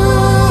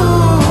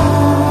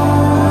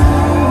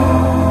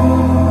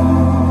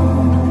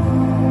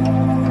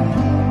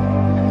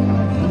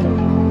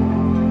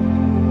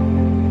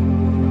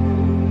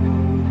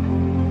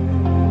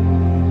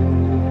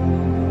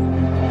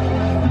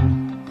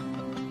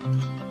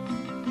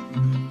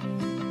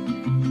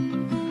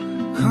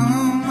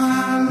 Come,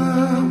 my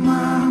love,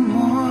 my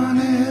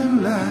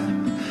morning light.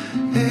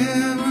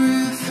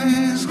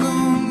 Everything's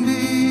gonna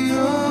be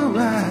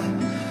alright.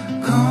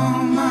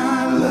 Come,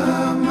 my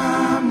love,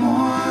 my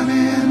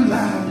morning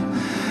light.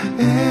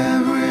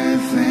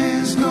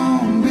 Everything's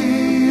gonna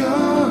be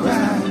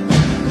alright.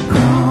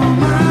 Come,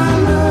 my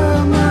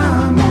love,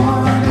 my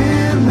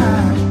morning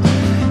light.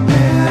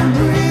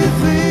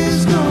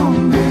 Everything's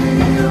gonna be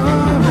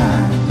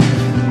alright.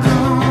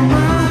 Come,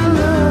 my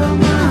love,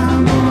 my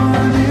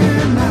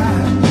morning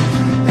light.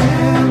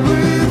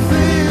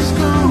 Everything's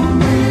gonna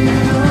be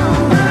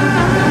alright.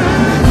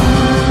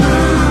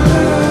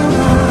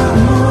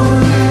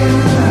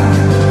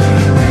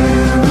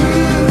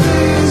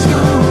 Everything's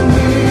gonna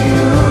be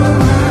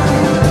alright.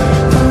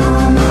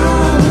 Come, my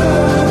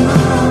love,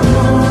 my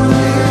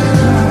morning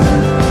light.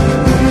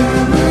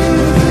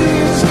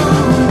 Everything's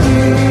gonna be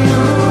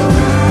alright.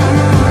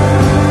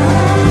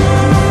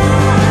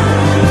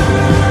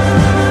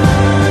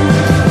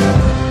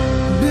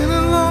 Been a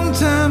long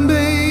time,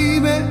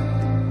 baby.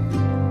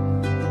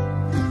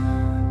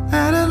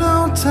 Had an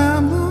old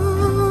time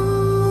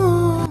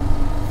love.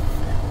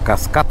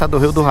 Cascata do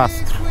Rio do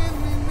Rastro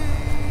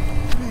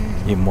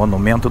e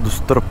Monumento dos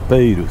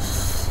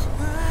Tropeiros.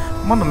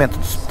 O Monumento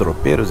dos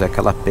Tropeiros é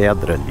aquela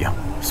pedra ali, ó,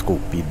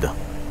 esculpida.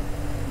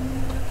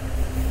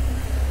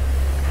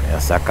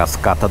 Essa é a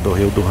cascata do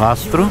Rio do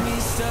Rastro.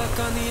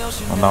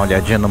 Vamos dar uma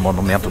olhadinha no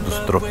Monumento dos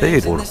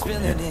Tropeiros. Porco,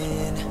 né?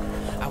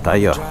 Tá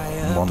aí, ó,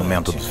 o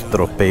Monumento dos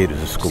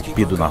Tropeiros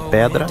esculpido na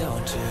pedra.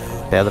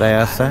 Pedra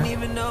essa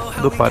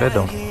do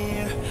paredão.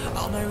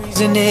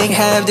 Reasoning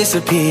have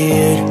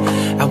disappeared.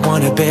 I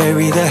wanna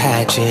bury the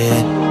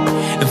hatchet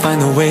and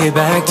find the way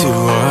back to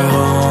our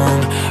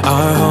home,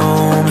 our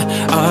home,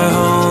 our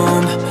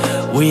home.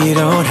 We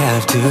don't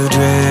have to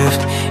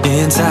drift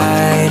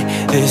inside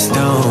this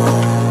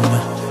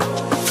dome.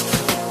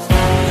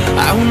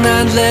 I will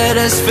not let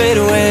us fade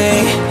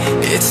away.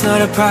 It's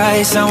not a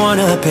price I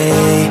wanna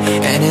pay,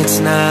 and it's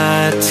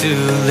not too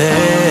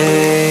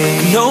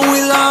late. No,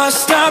 we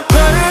lost our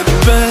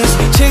purpose,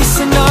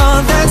 chasing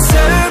all that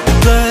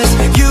surplus.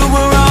 You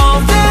were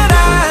all that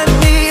I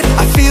need.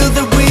 I feel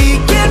that we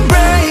can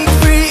break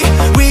free.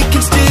 We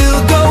can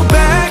still go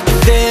back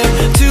there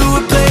to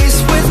a place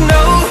with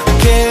no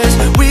cares.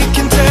 We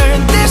can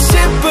turn this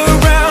ship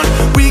around.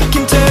 We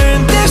can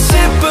turn this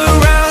ship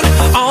around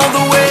all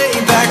the way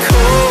back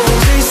home.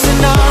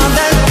 Chasing all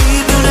that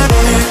we do not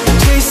have.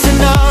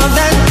 Chasing all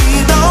that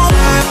we don't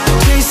have.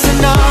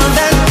 Chasing all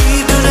that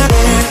we do not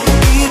have.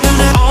 We do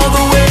not all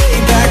the way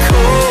back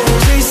home.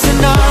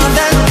 Chasing all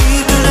that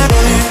we do not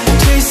have.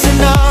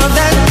 Chasing all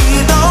that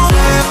we don't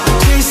have.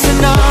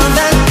 Chasing all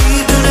that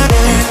we do not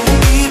have.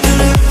 We do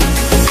not.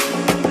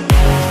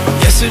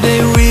 Yesterday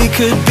we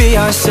could be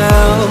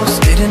ourselves.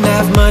 Didn't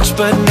have much,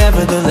 but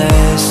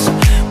nevertheless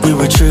we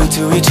were true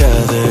to each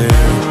other.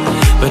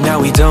 But now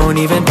we don't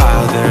even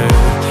bother.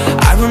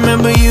 I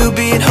remember you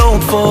being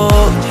hopeful,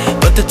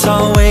 but the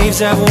tall waves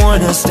have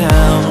worn us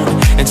down,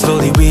 and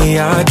slowly we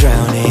are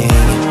drowning.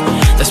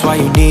 That's why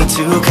you need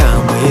to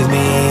come with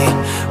me,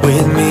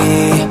 with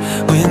me,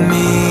 with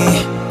me.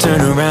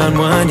 Turn around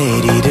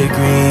 180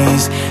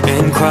 degrees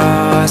and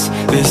cross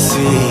the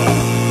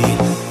sea.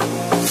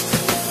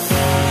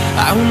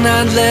 I will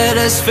not let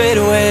us fade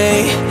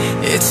away.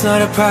 It's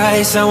not a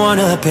price I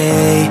wanna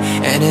pay,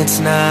 and it's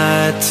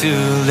not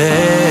too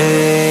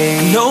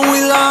late. No,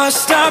 we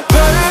lost our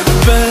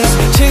purpose,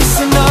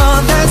 chasing all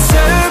that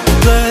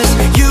surplus.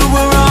 You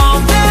were all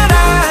that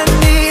I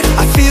need.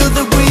 I feel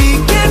that we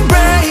can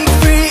break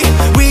free.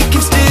 We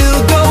can still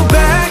go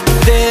back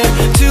there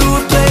to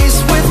a place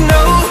with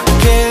no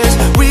cares.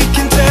 We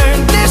can turn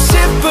this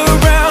ship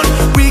around.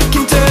 We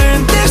can turn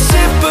this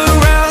ship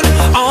around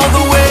all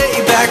the way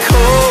back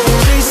home.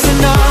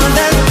 Chasing all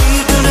that we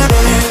do not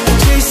have.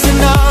 Chasing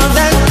all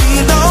that we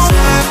don't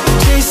have.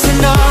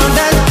 Chasing all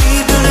that we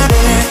do not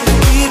have.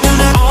 We do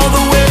not all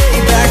the way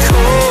back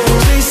home.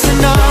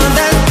 Chasing all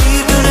that we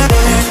do not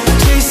have.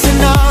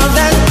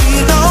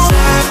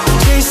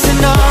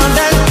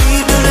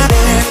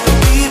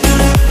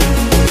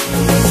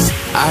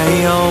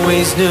 I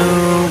always knew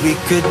we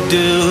could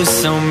do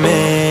so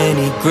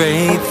many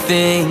great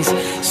things.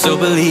 So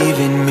believe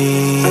in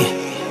me,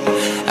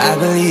 I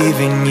believe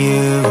in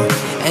you.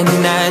 And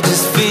I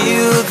just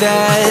feel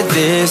that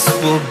this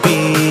will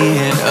be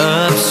an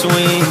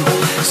upswing.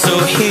 So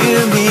hear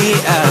me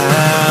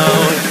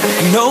out.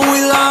 I know we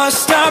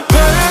lost our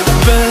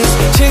purpose,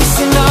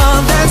 chasing all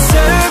that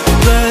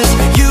surplus.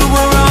 You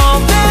were all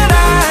that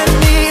I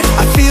need.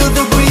 I feel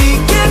that we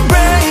can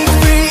break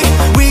free.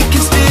 We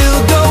can still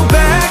go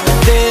back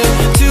there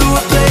to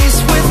a place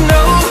with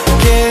no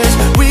cares.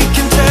 We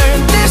can turn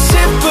this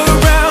ship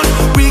around.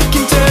 We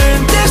can turn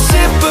this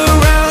ship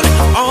around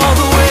all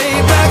the way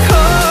back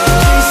home.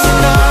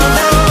 Chasing all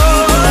that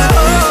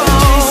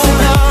chasing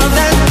all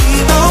that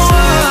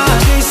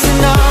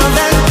chasing all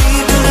that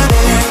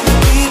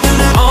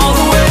all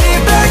the way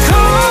back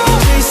home.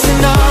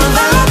 Chasing all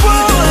that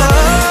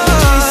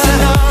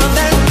chasing all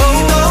that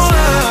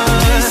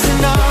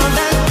chasing all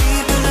that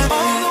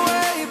all the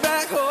way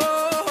back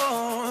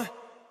home.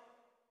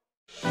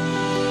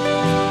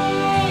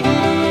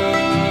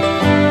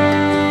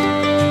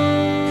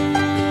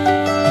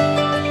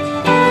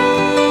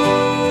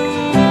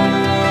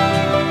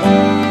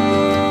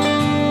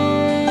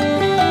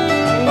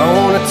 I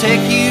wanna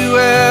take you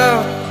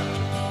out,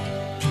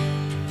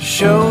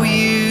 show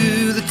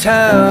you the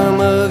time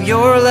of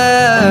your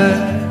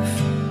life.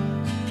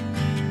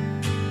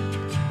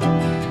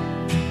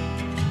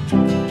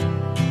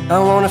 I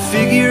wanna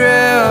figure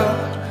out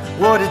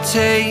what it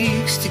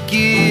takes to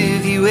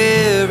give you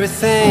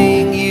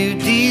everything you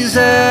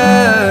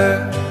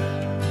desire.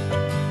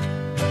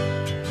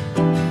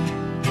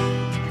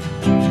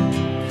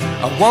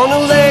 I wanna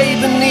lay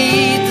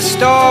beneath the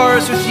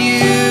stars with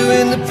you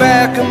in the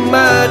back of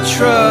my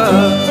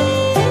truck.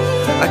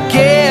 I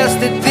guess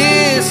that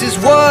this is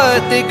what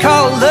they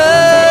call love.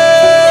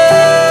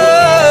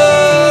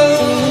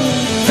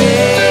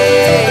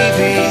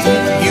 Baby,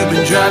 you've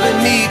been driving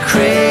me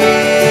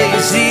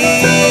crazy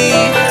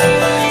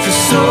for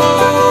so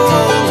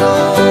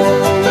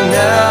long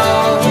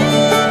now.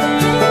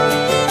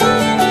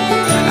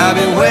 I've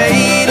been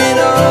waiting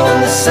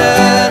on the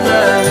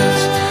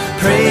sidelines,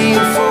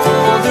 praying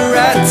for the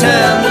right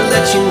time to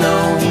let you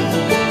know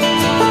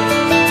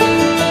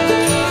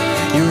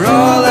you're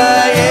all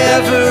I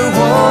ever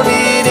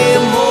wanted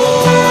and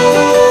more.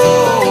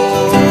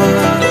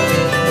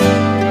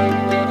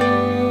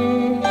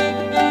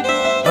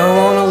 I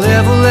wanna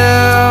level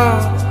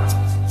out,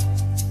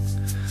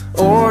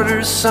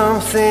 order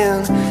something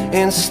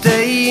and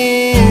stay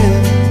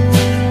in.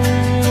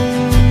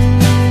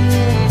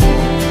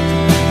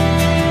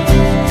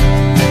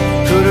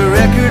 Put a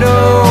record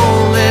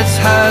on, let's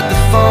hide the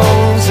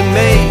phones and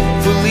make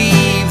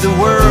believe the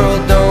world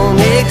don't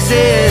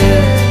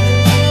exist.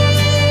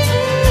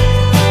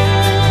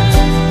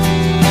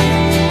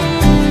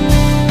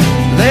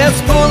 Let's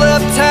pull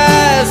up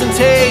ties and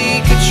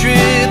take a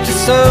trip to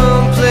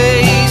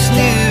someplace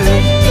new.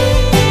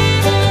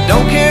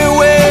 Don't care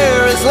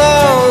where, as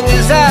long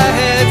as I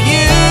have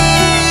you.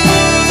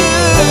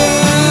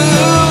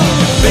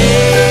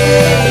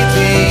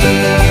 Baby,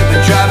 you've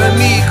been driving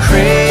me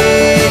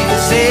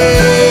crazy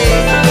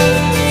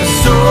for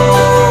so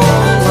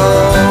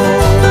long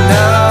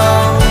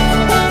now.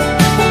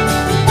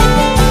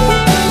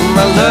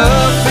 My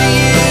love for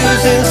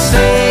you's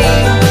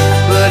insane,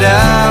 but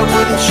I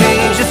wouldn't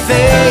change a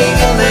thing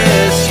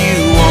unless you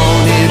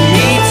wanted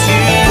me to.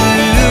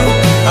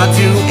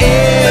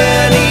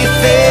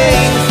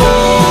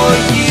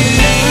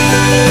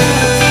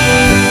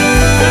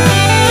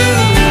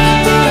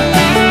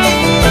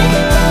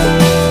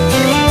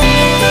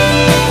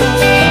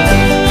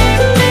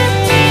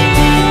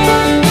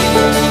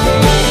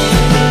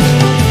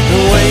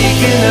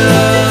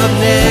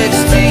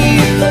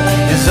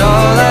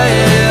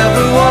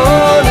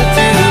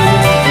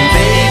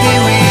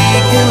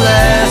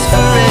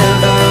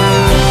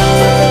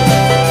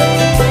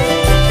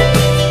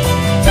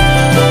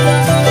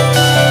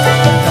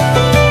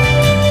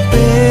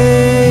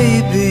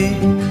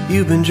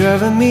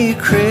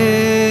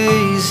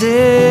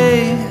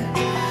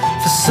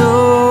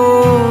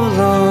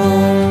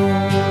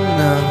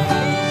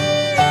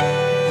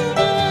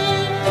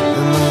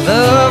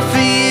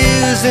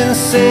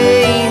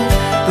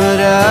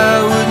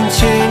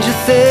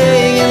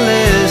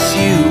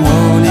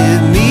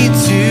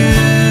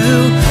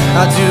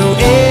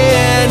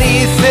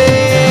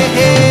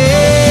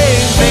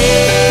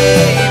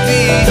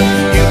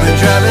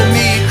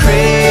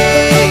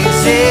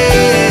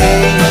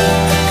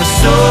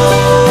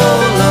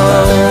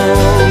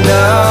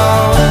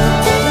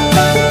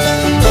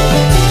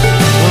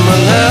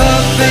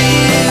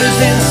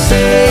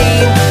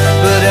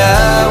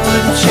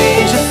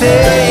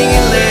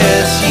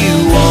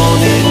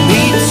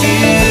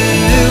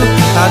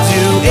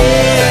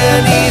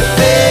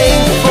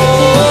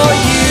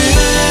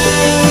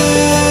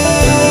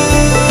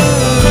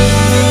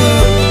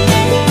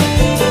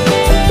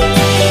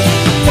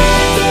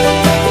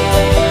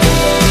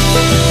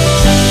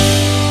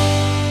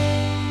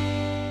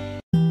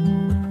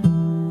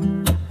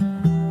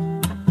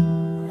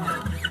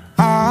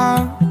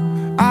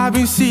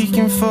 you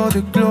seeking for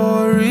the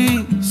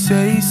glory?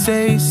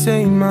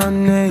 Say my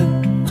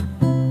name.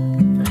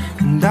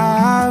 And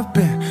I've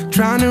been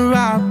trying to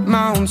write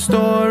my own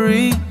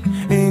story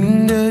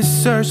in the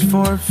search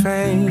for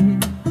fame.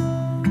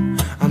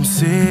 I'm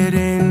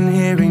sitting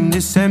here in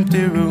this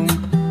empty room,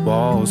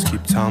 walls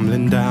keep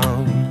tumbling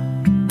down.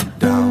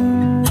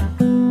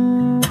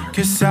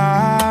 'Cause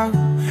I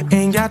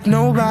ain't got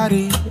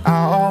nobody. I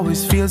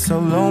always feel so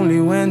lonely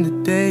when the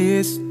day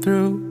is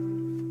through.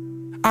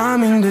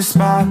 I'm in the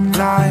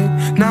spotlight,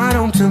 not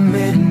until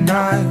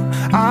midnight.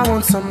 I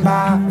want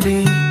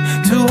somebody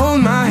to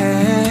hold my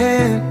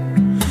hand.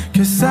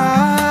 'Cause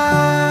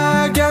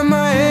I got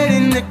my head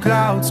in the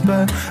clouds,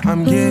 but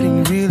I'm getting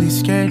really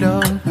scared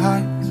of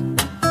heights.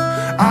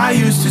 I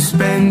used to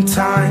spend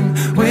time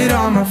with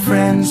all my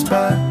friends,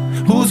 but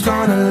who's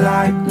gonna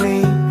like me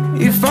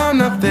if I'm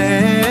not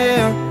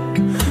there?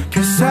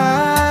 'Cause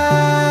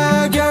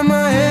I got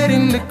my head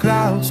in the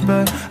clouds,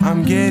 but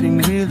I'm getting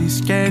really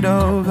scared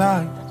of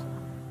heights.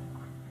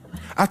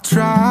 I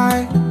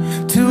try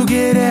to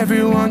get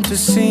everyone to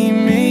see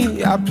me.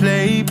 I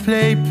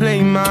play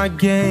my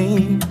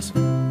games,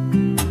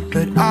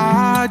 but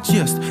I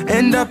just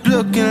end up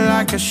looking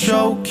like a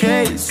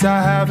showcase. I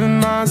haven't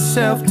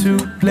myself to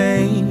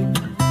blame.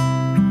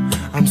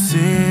 I'm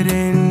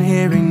sitting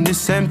here in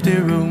this empty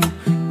room,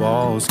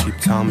 walls keep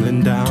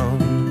tumbling down.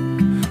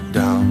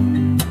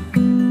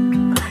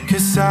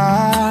 'Cause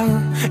I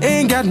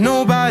ain't got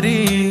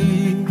nobody,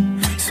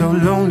 so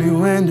lonely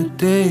when the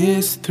day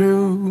is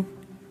through.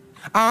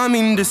 I'm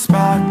in the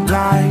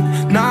spotlight,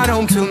 not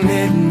until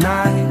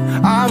midnight.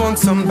 I want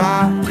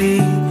somebody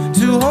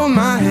to hold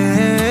my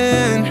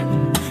hand.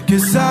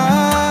 'Cause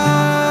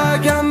I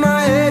got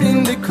my head in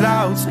the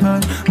clouds,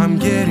 but I'm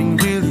getting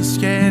really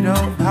scared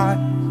of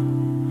heights.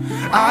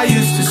 I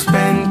used to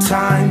spend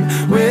time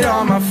with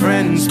all my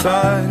friends,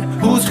 but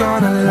who's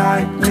gonna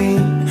like me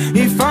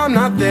if I'm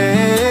not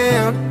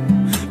there?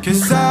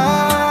 'Cause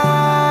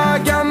I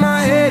got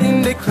my head in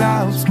the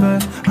clouds,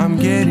 but I'm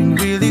getting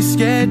really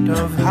scared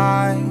of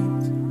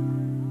heights.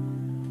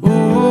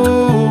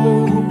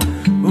 Ooh,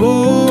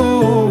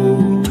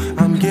 ooh,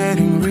 I'm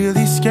getting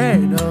really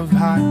scared of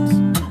heights.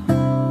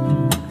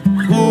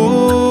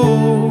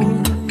 Ooh,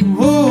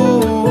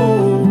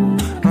 ooh,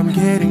 I'm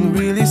getting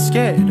really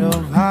scared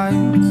of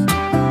heights.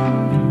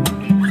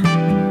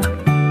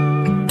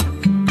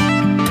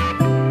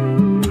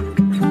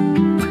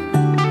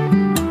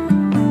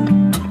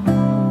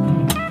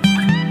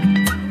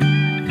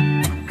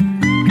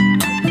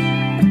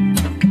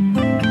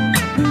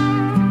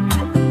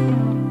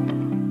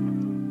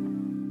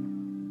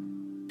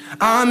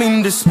 I'm in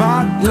the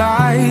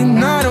spotlight,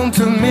 not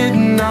until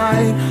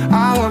midnight.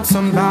 I want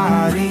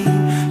somebody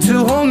to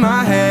hold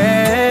my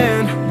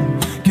hand.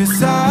 'Cause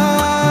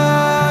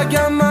I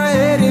got my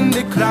head in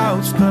the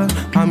clouds, but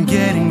I'm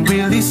getting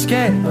really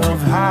scared of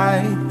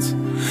heights.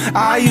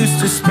 I used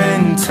to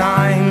spend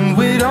time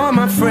with all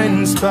my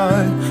friends,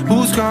 but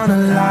who's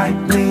gonna like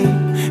me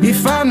if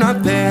I'm not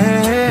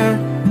there?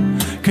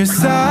 'Cause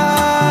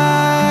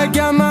I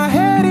got my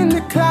head in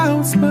the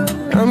clouds, but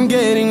I'm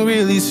getting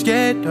really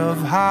scared of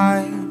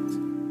heights.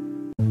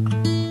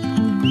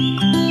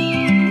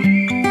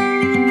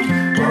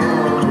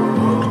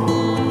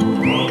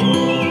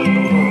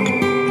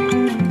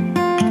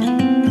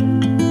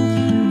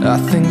 I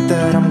think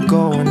that I'm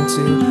going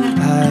to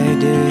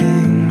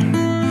hiding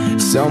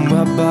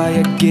somewhere by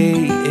a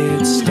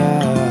gated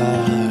star.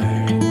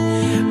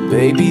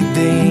 Baby,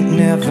 they ain't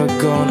never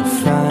gonna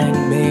find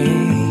me.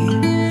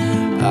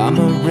 I'm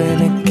a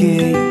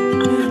renegade.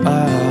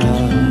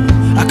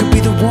 I could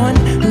be the one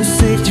who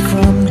saved you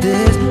from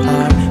this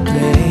hard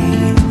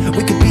place.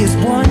 We could be as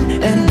one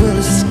and we'll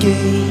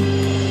escape.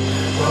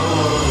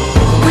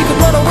 We could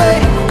run away,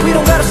 we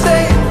don't gotta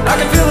stay. I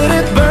can feel it,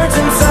 it burns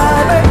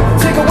inside me.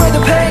 Take away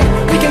the pain,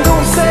 we can go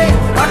insane.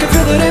 I can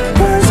feel it, it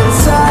burns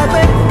inside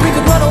me. We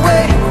could run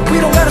away, we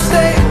don't gotta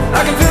stay.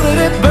 I can feel it,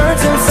 it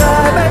burns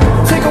inside me.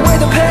 Take away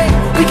the pain,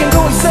 we can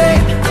go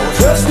insane.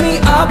 Trust me,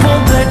 I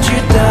won't let you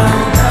down.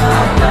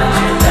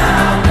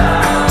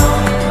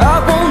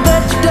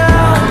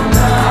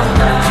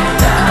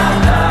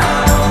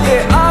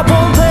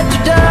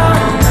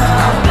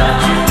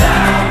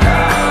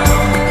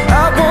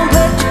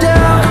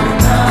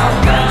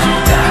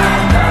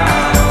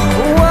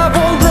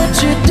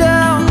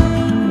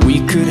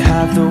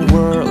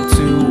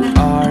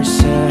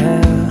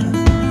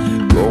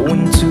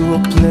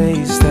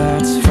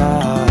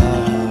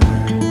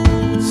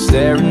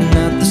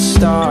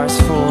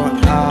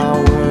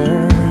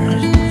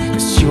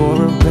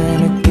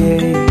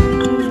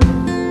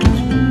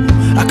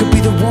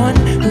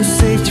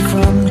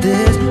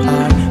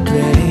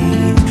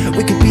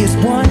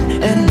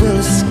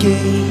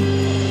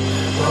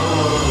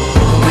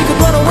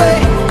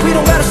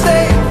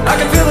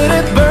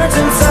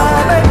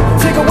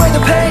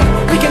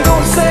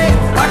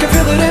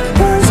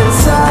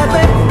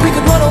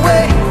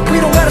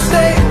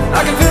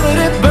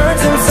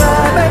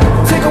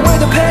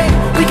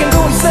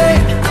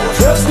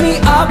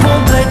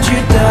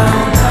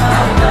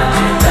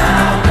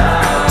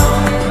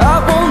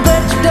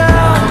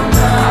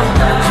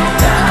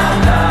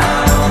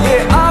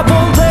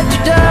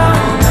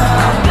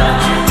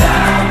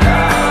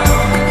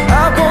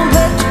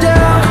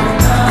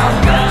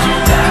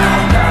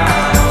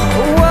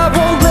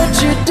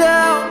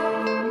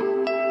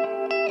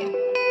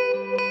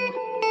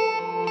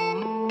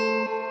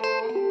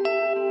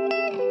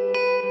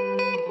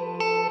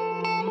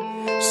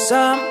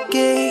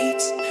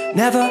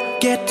 never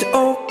get to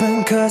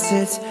open 'cause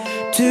it's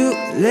too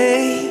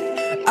late.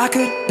 I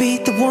could be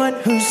the one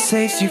who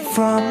saves you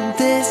from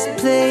this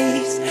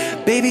place.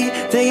 Baby,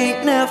 they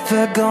ain't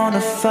never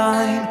gonna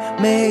find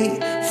me,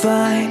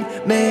 find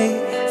me,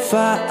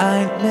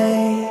 find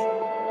me.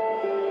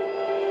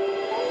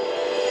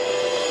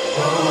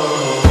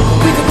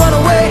 We could run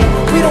away,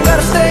 we don't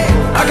gotta stay.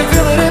 I can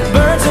feel it, it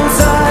burns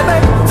inside me.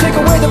 Take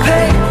away the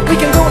pain, we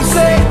can go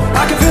insane.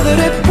 I can feel it,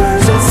 it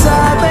burns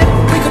inside me.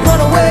 We could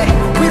run away,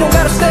 we don't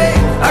gotta stay.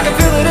 I can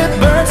feel it, it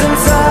burns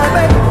inside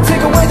me.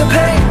 Take away the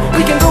pain,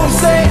 we can go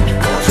insane.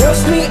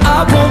 Trust me, I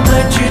won't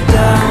let you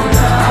down.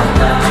 I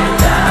won't let you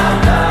down.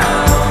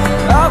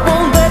 I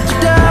won't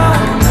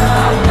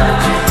let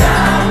you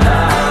down.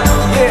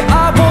 Yeah,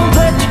 I won't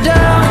let you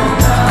down.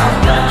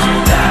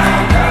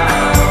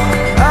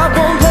 I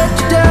won't let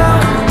you down.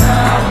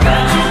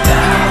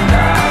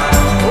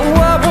 Oh,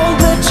 I won't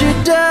let you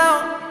down.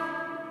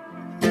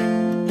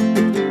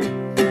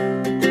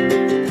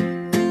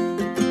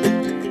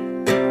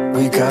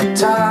 We got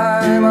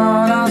time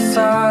on our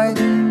side.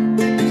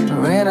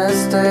 We're in a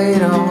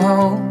state of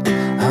hope.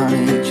 I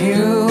need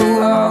you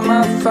on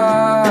my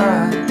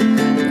fire.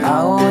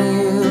 I want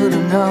you to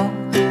know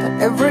that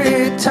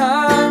every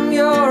time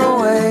you're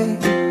away,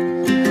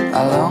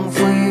 I long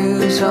for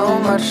you so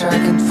much I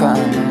can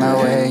find my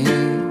way.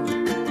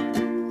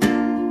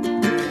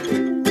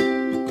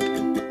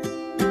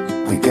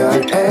 We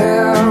got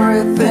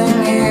everything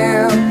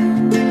here,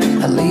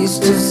 at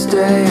least to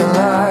stay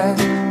alive.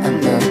 And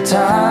the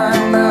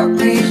time that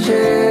we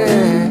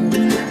share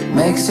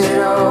makes it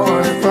all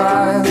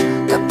worthwhile.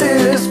 Got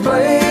this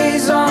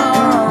place on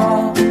our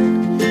own.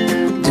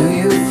 Do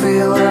you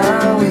feel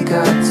that we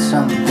got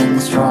something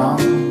strong?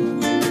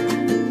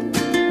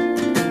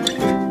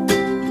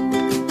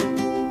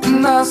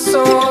 And I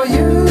saw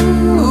you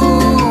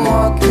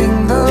walking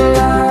the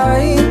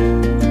line,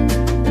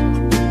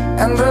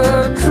 and the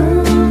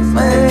truth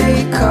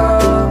may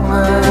come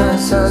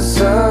as a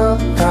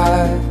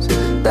surprise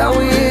that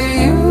with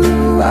you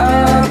I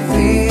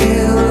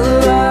feel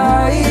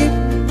alive.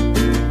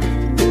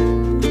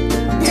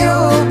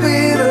 You'll be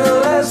the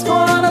last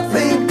one I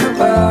think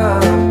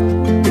about.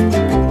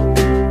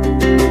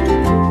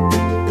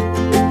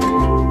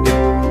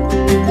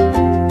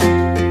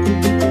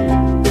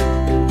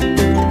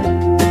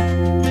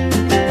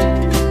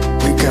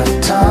 We got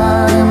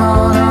time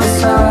on our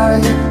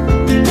side.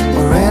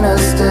 We're in a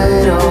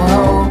state of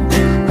hope.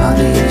 I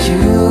need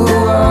you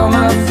on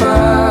my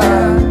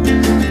fire.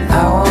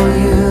 I want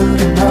you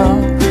to know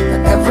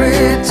that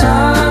every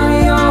time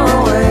you're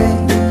away,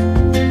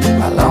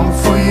 I long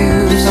for you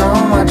so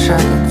much I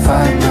can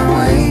find my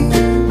way.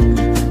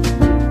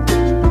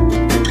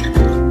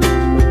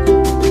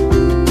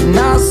 And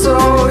I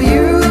saw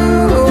you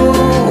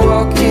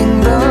walking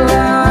the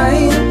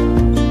line,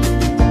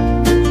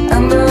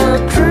 and the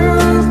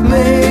truth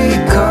may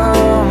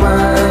come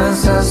as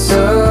a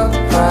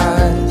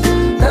surprise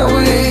that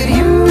with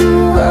you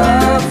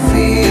I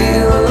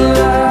feel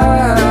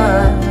alive.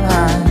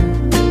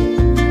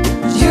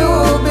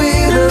 You'll be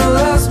the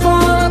last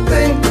one I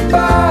think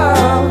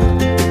about.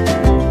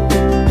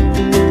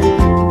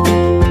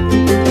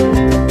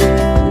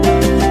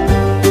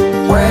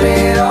 When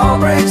it all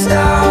breaks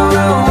down,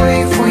 I'll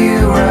wait for you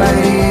right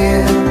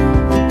here.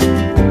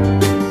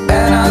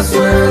 And I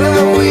swear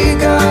that we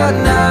got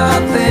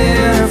nothing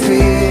to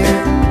fear.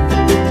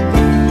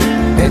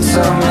 It's a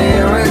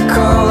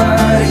miracle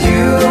that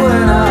you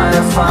and I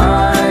are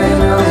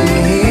finally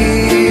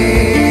here.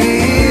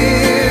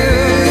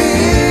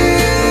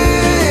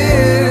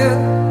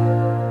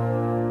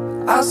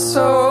 I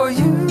saw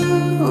you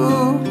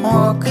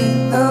walking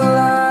the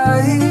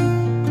line,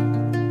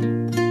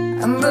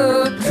 and the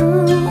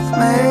truth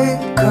may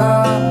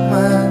come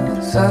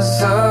as a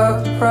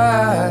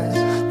surprise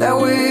that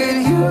with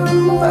you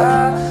I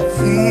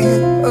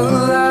feel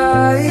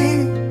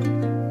alive.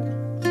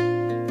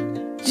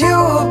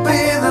 You'll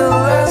be the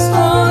last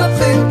one I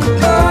think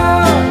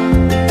about.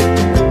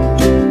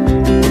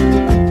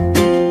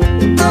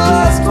 The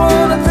last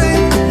one I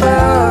think about.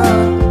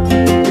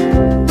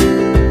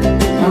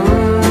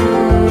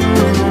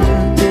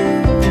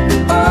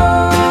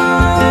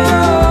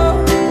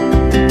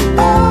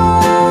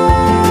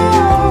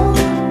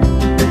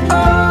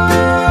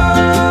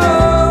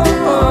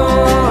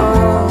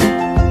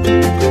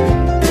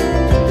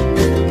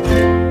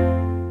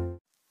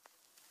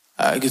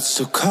 I get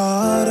so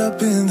caught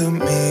up in the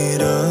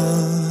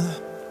middle,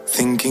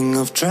 thinking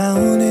of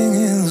drowning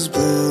in those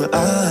blue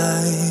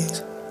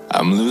eyes.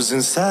 I'm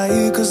losing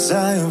sight 'cause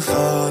I am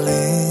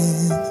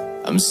falling.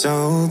 I'm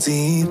so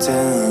deep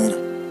down,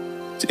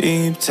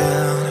 deep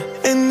down.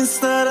 And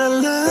it's not a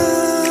lie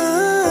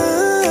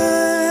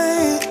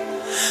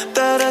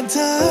that I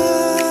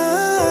die.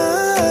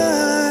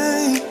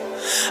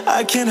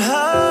 I can't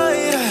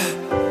hide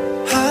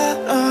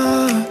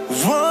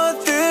what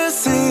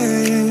this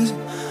is.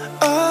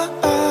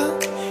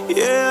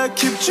 Yeah, I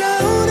keep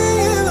drowning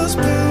in those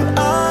blue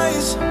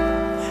eyes,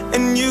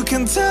 and you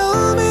can tell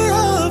me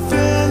all of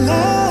your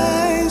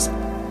lies.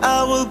 I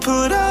will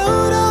put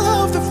out all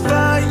of the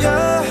fire.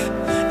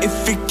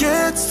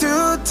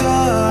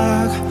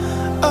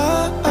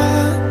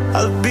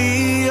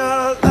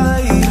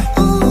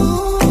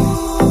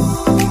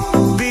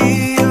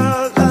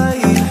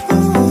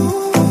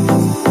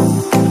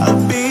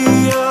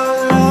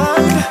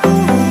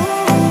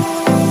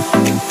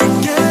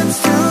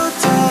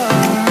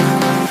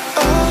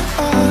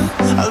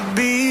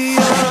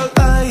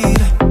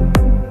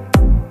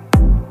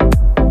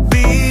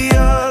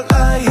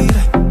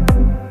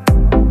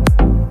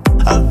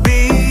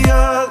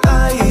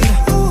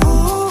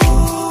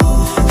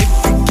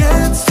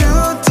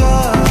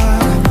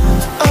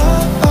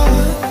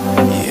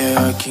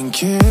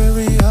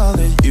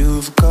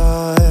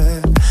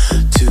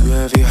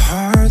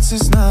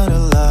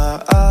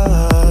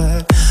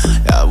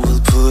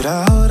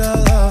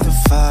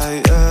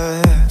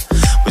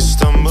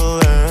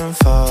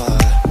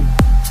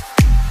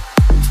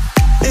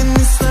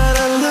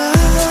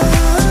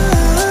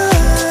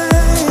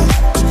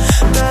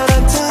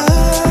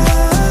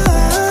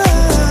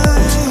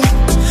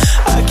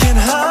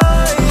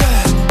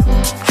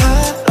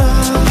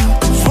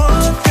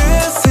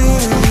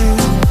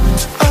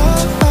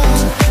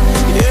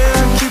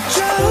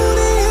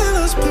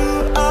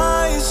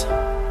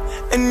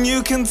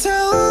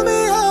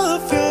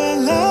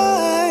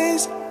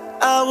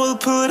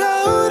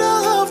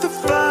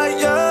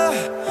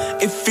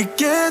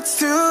 gets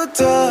too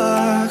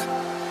dark,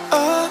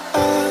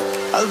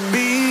 I'll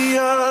be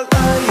your light.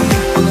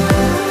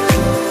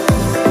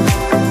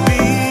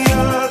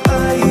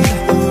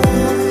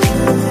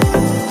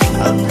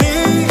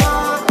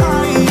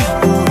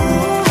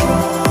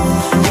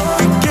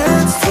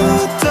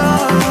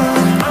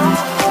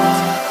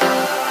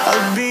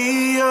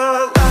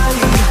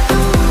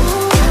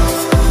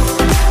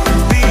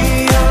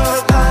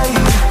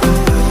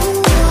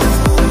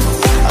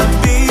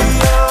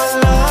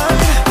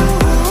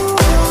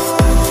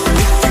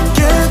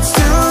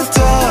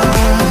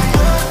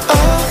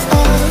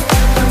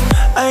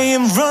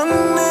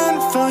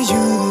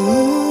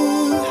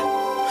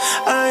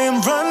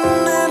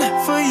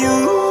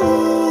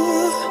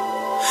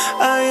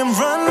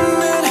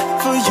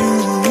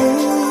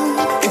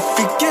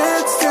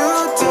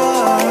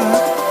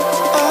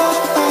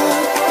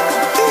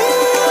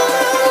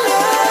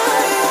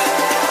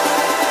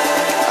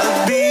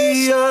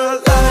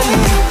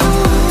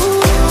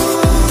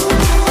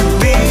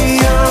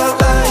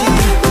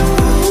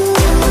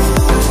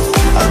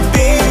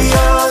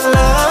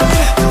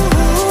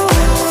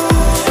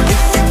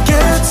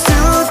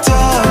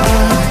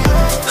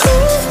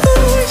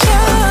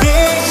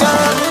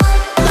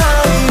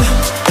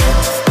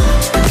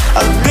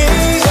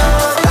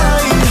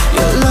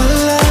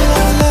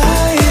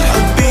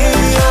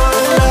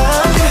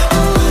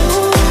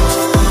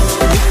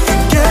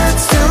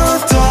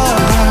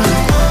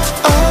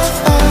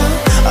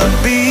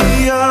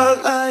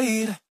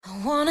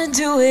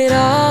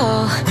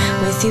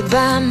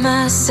 By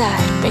my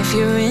side, if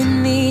you're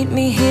in, meet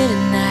me here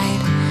tonight.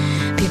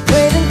 Be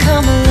brave and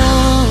come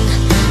along,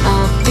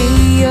 I'll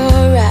be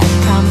alright.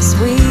 Promise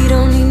we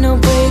don't need no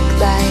brake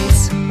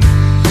lights.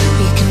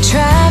 We can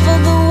travel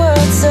the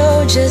world,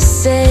 so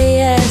just say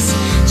yes.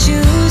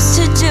 Choose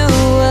to do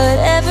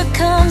whatever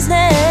comes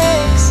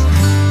next.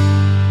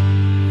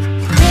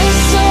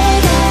 This or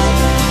that,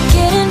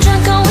 getting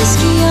drunk on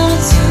whiskey on a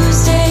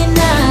Tuesday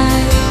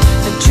night,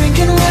 or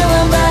drinking red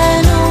wine by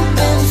an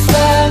open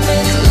fire,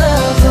 make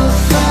love or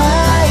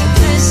fight.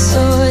 This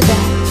or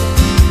that,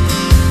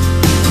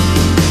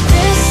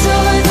 this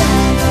or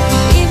that,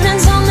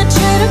 evenings on the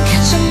train or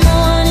catch a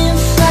morning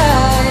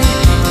flight,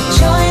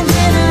 enjoying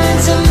dinner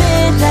until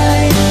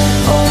midnight,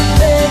 or in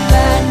bed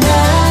by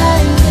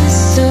night.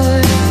 This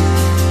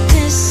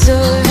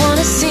or I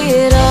wanna see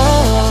it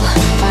all,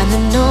 find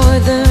the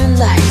northern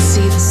lights,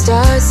 see the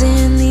stars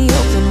in the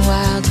open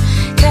wild,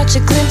 catch a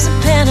glimpse of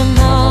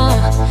Panama.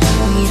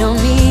 We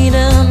don't need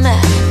a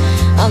map,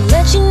 I'll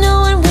let you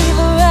know when we've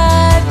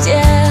arrived,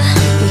 yeah.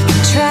 We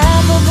can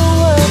travel the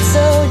world,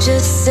 so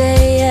just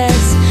say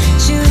yes.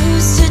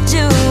 Choose to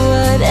do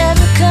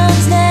whatever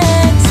comes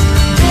next.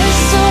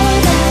 This or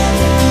that,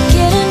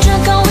 getting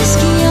drunk on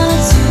whiskey on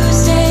a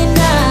Tuesday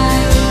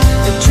night,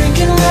 or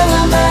drinking red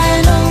wine by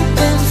an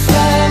open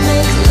fire,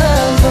 make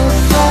love or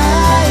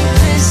fight.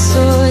 This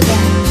or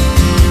that,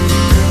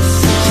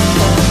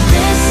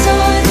 this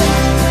or that,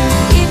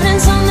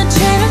 evenings on the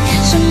train or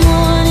catch a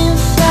morning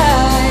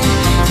flight,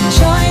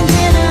 enjoying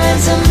dinner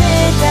until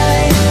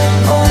midnight,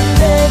 or in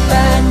bed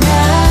by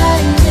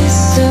night. This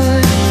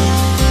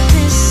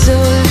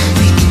or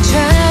we can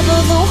travel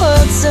the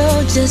world, so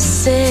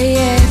just say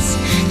yes.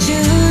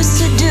 Choose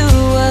to do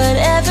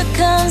whatever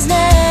comes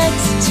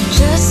next. So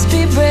just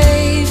be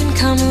brave and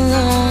come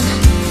along,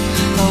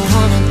 I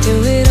wanna do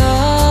it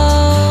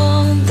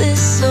all.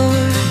 This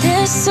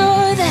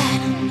or that,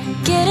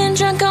 getting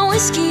drunk on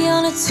whiskey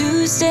on a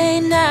Tuesday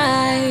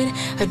night,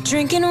 or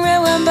drinking red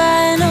wine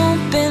by an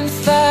open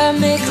fire,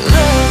 make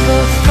love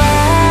or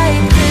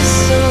fight.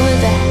 This or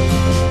that,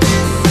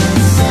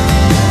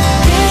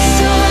 this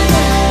or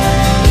that,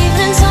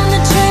 evenings on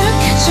the train or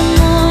catch a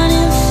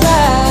morning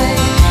flight,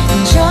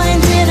 enjoying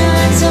dinner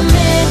until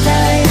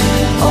midnight,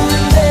 or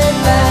in bed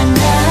by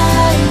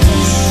night.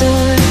 This or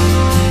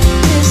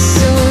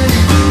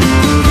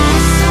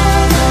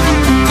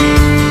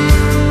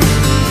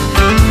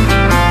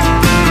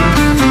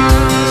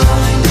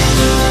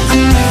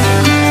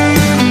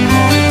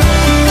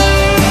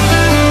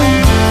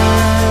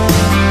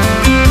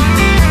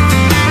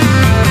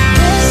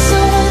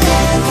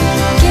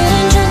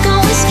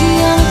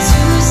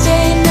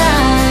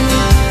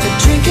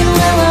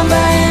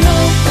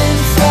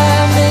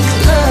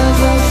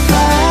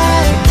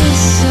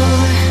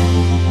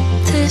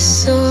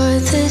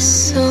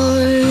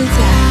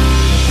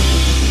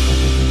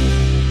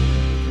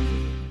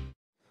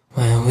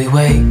we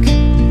wake,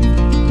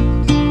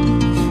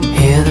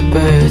 hear the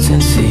birds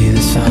and see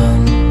the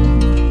sun.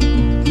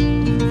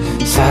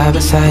 Side by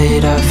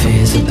side our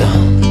fears are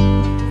done.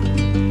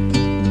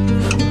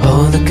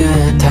 All the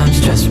good times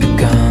just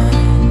begun.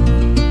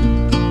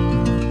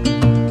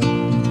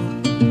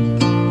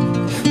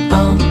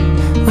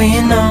 We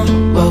know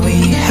what we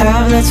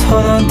have, let's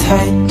hold on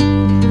tight.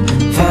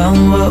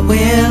 Found what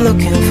we're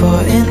looking for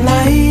in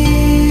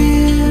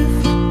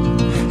life.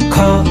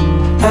 Call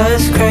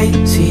us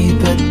crazy,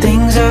 but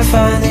things are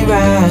finally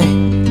right.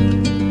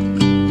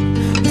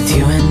 With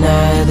you and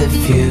I, the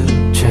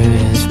future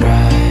is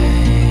bright.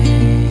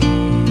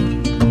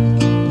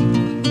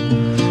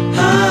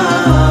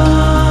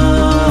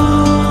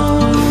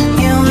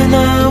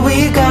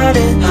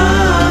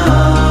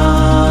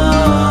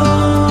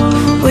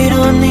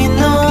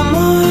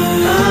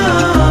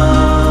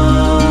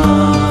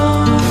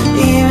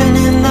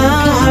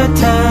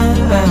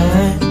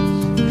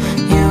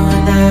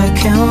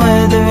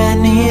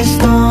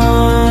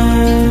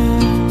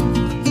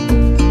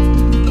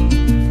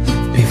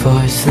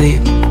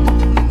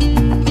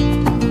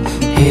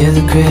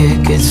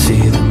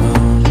 see the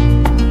moon,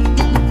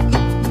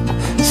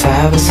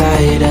 side by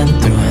side and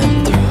through.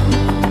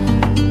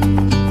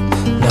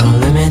 No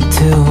limit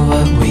to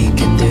what we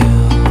can do.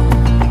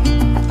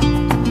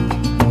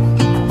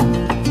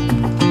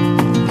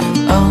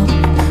 Oh,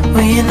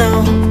 we know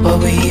what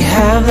we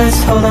have,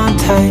 let's hold on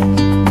tight.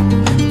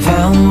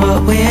 Found what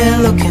we're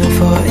looking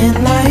for in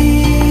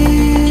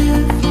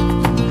life.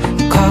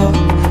 Call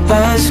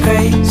us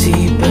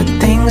crazy, but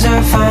things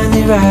are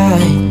finally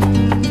right.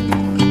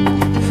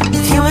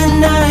 With you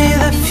and I,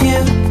 the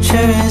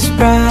future is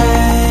bright.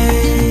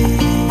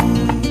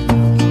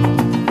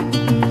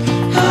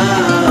 Oh,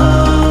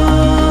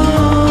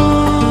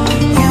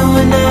 you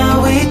and I,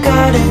 we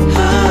got it.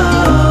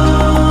 Oh,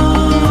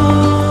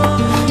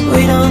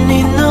 we don't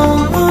need no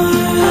more.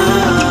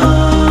 Oh,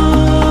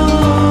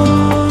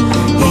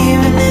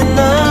 even in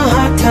the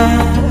hard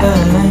times,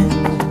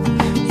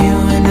 you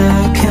and I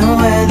can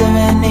weather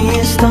any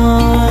storm.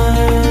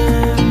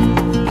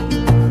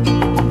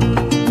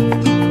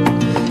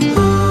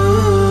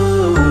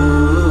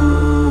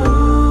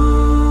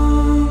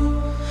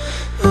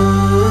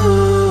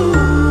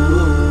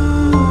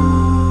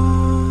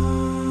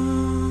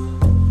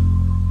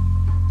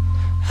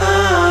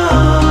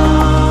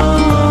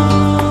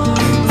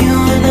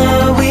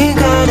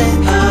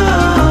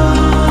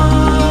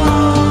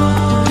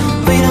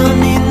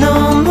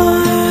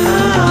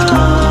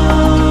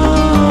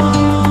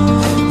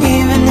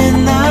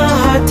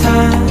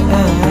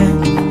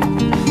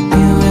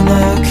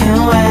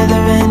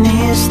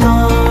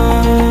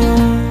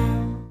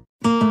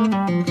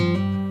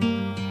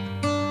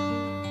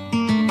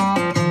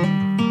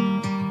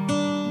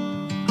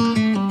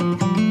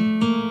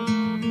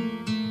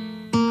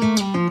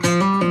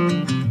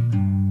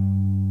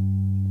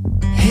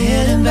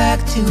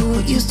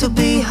 To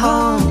be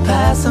home,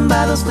 passing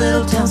by those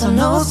little towns I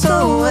know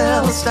so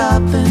well,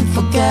 stopping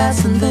for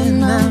gas and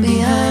then I'm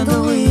behind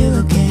the wheel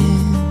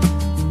again.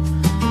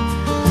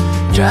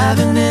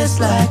 Driving is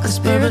like a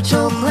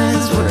spiritual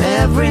cleanse, where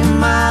every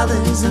mile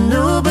is a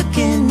new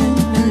beginning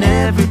and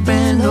every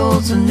bend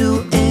holds a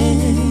new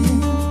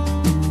end.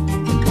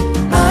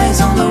 Eyes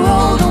on the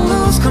road, don't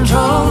lose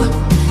control.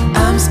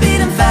 I'm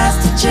speeding fast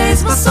to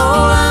chase my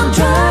soul. I'm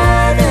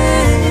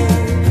driving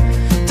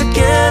to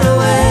get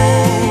away,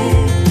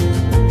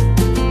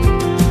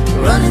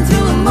 running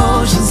through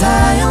emotions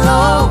high and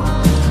low,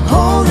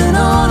 holding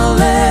on or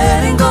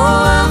letting go.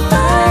 I'm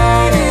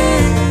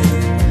fighting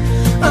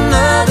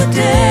another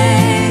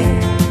day.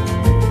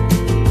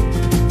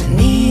 The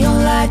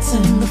neon lights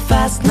in the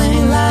fast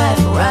lane light,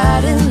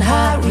 riding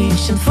high,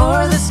 reaching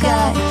for the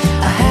sky.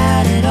 I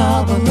had it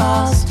all but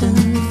lost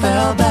and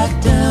fell back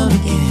down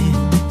again.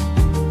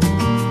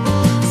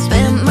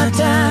 Spent my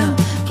time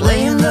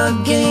playing the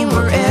game,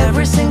 where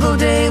every single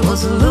day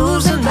was a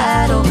losing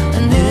battle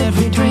and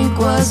every drink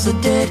was a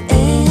dead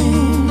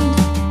end.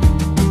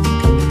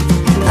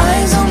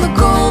 Eyes on the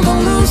goal,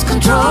 don't lose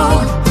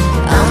control.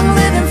 I'm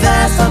living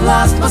fast, I've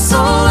lost my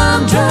soul.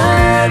 I'm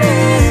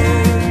driving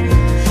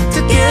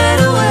to get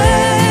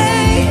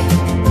away,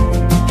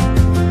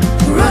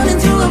 running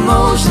through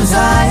emotions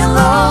high and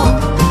low,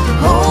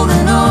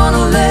 holding on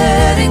or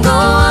letting go.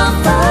 I'm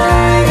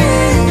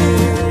fighting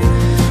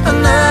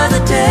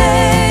another day.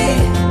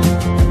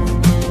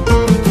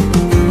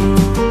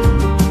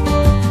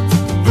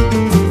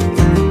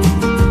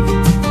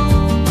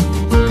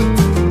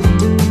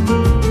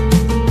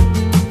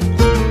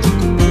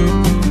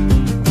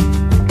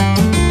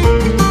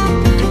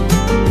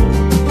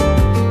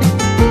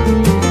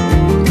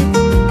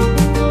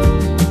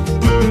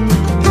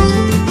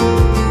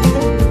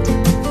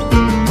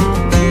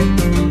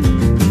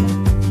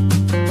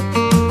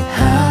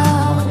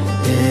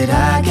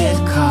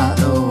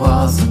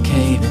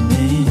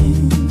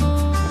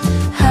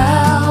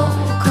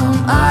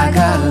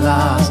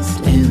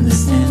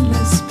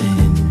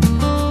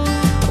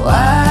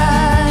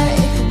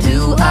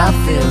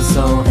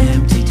 So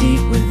empty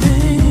deep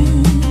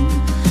within,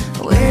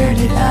 where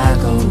did I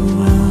go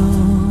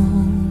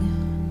wrong?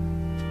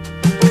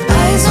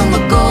 Eyes on the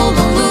goal,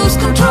 don't lose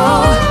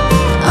control.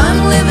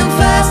 I'm living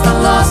fast, I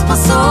lost my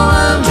soul.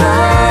 I'm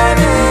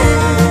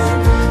driving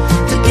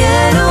to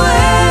get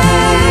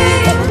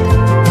away,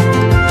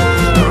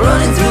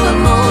 running through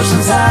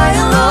emotions high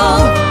and low,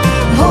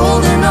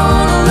 holding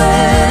on or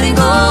letting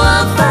go.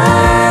 I'm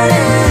fighting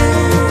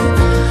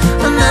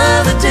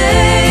another day.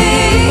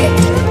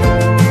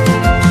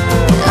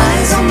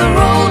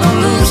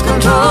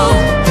 Control.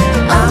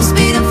 I'm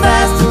speeding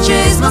fast to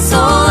chase my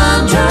soul.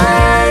 I'm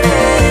driving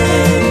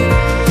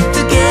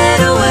to get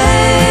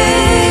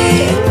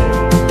away,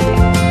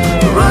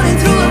 running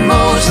through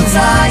emotions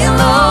high and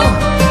low,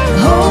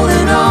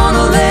 holding on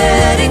or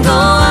letting go.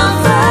 I'm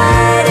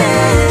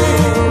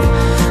fighting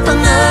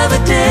another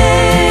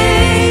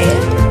day,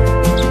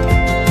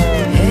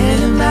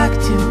 heading back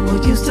to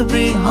what used to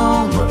be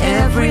home.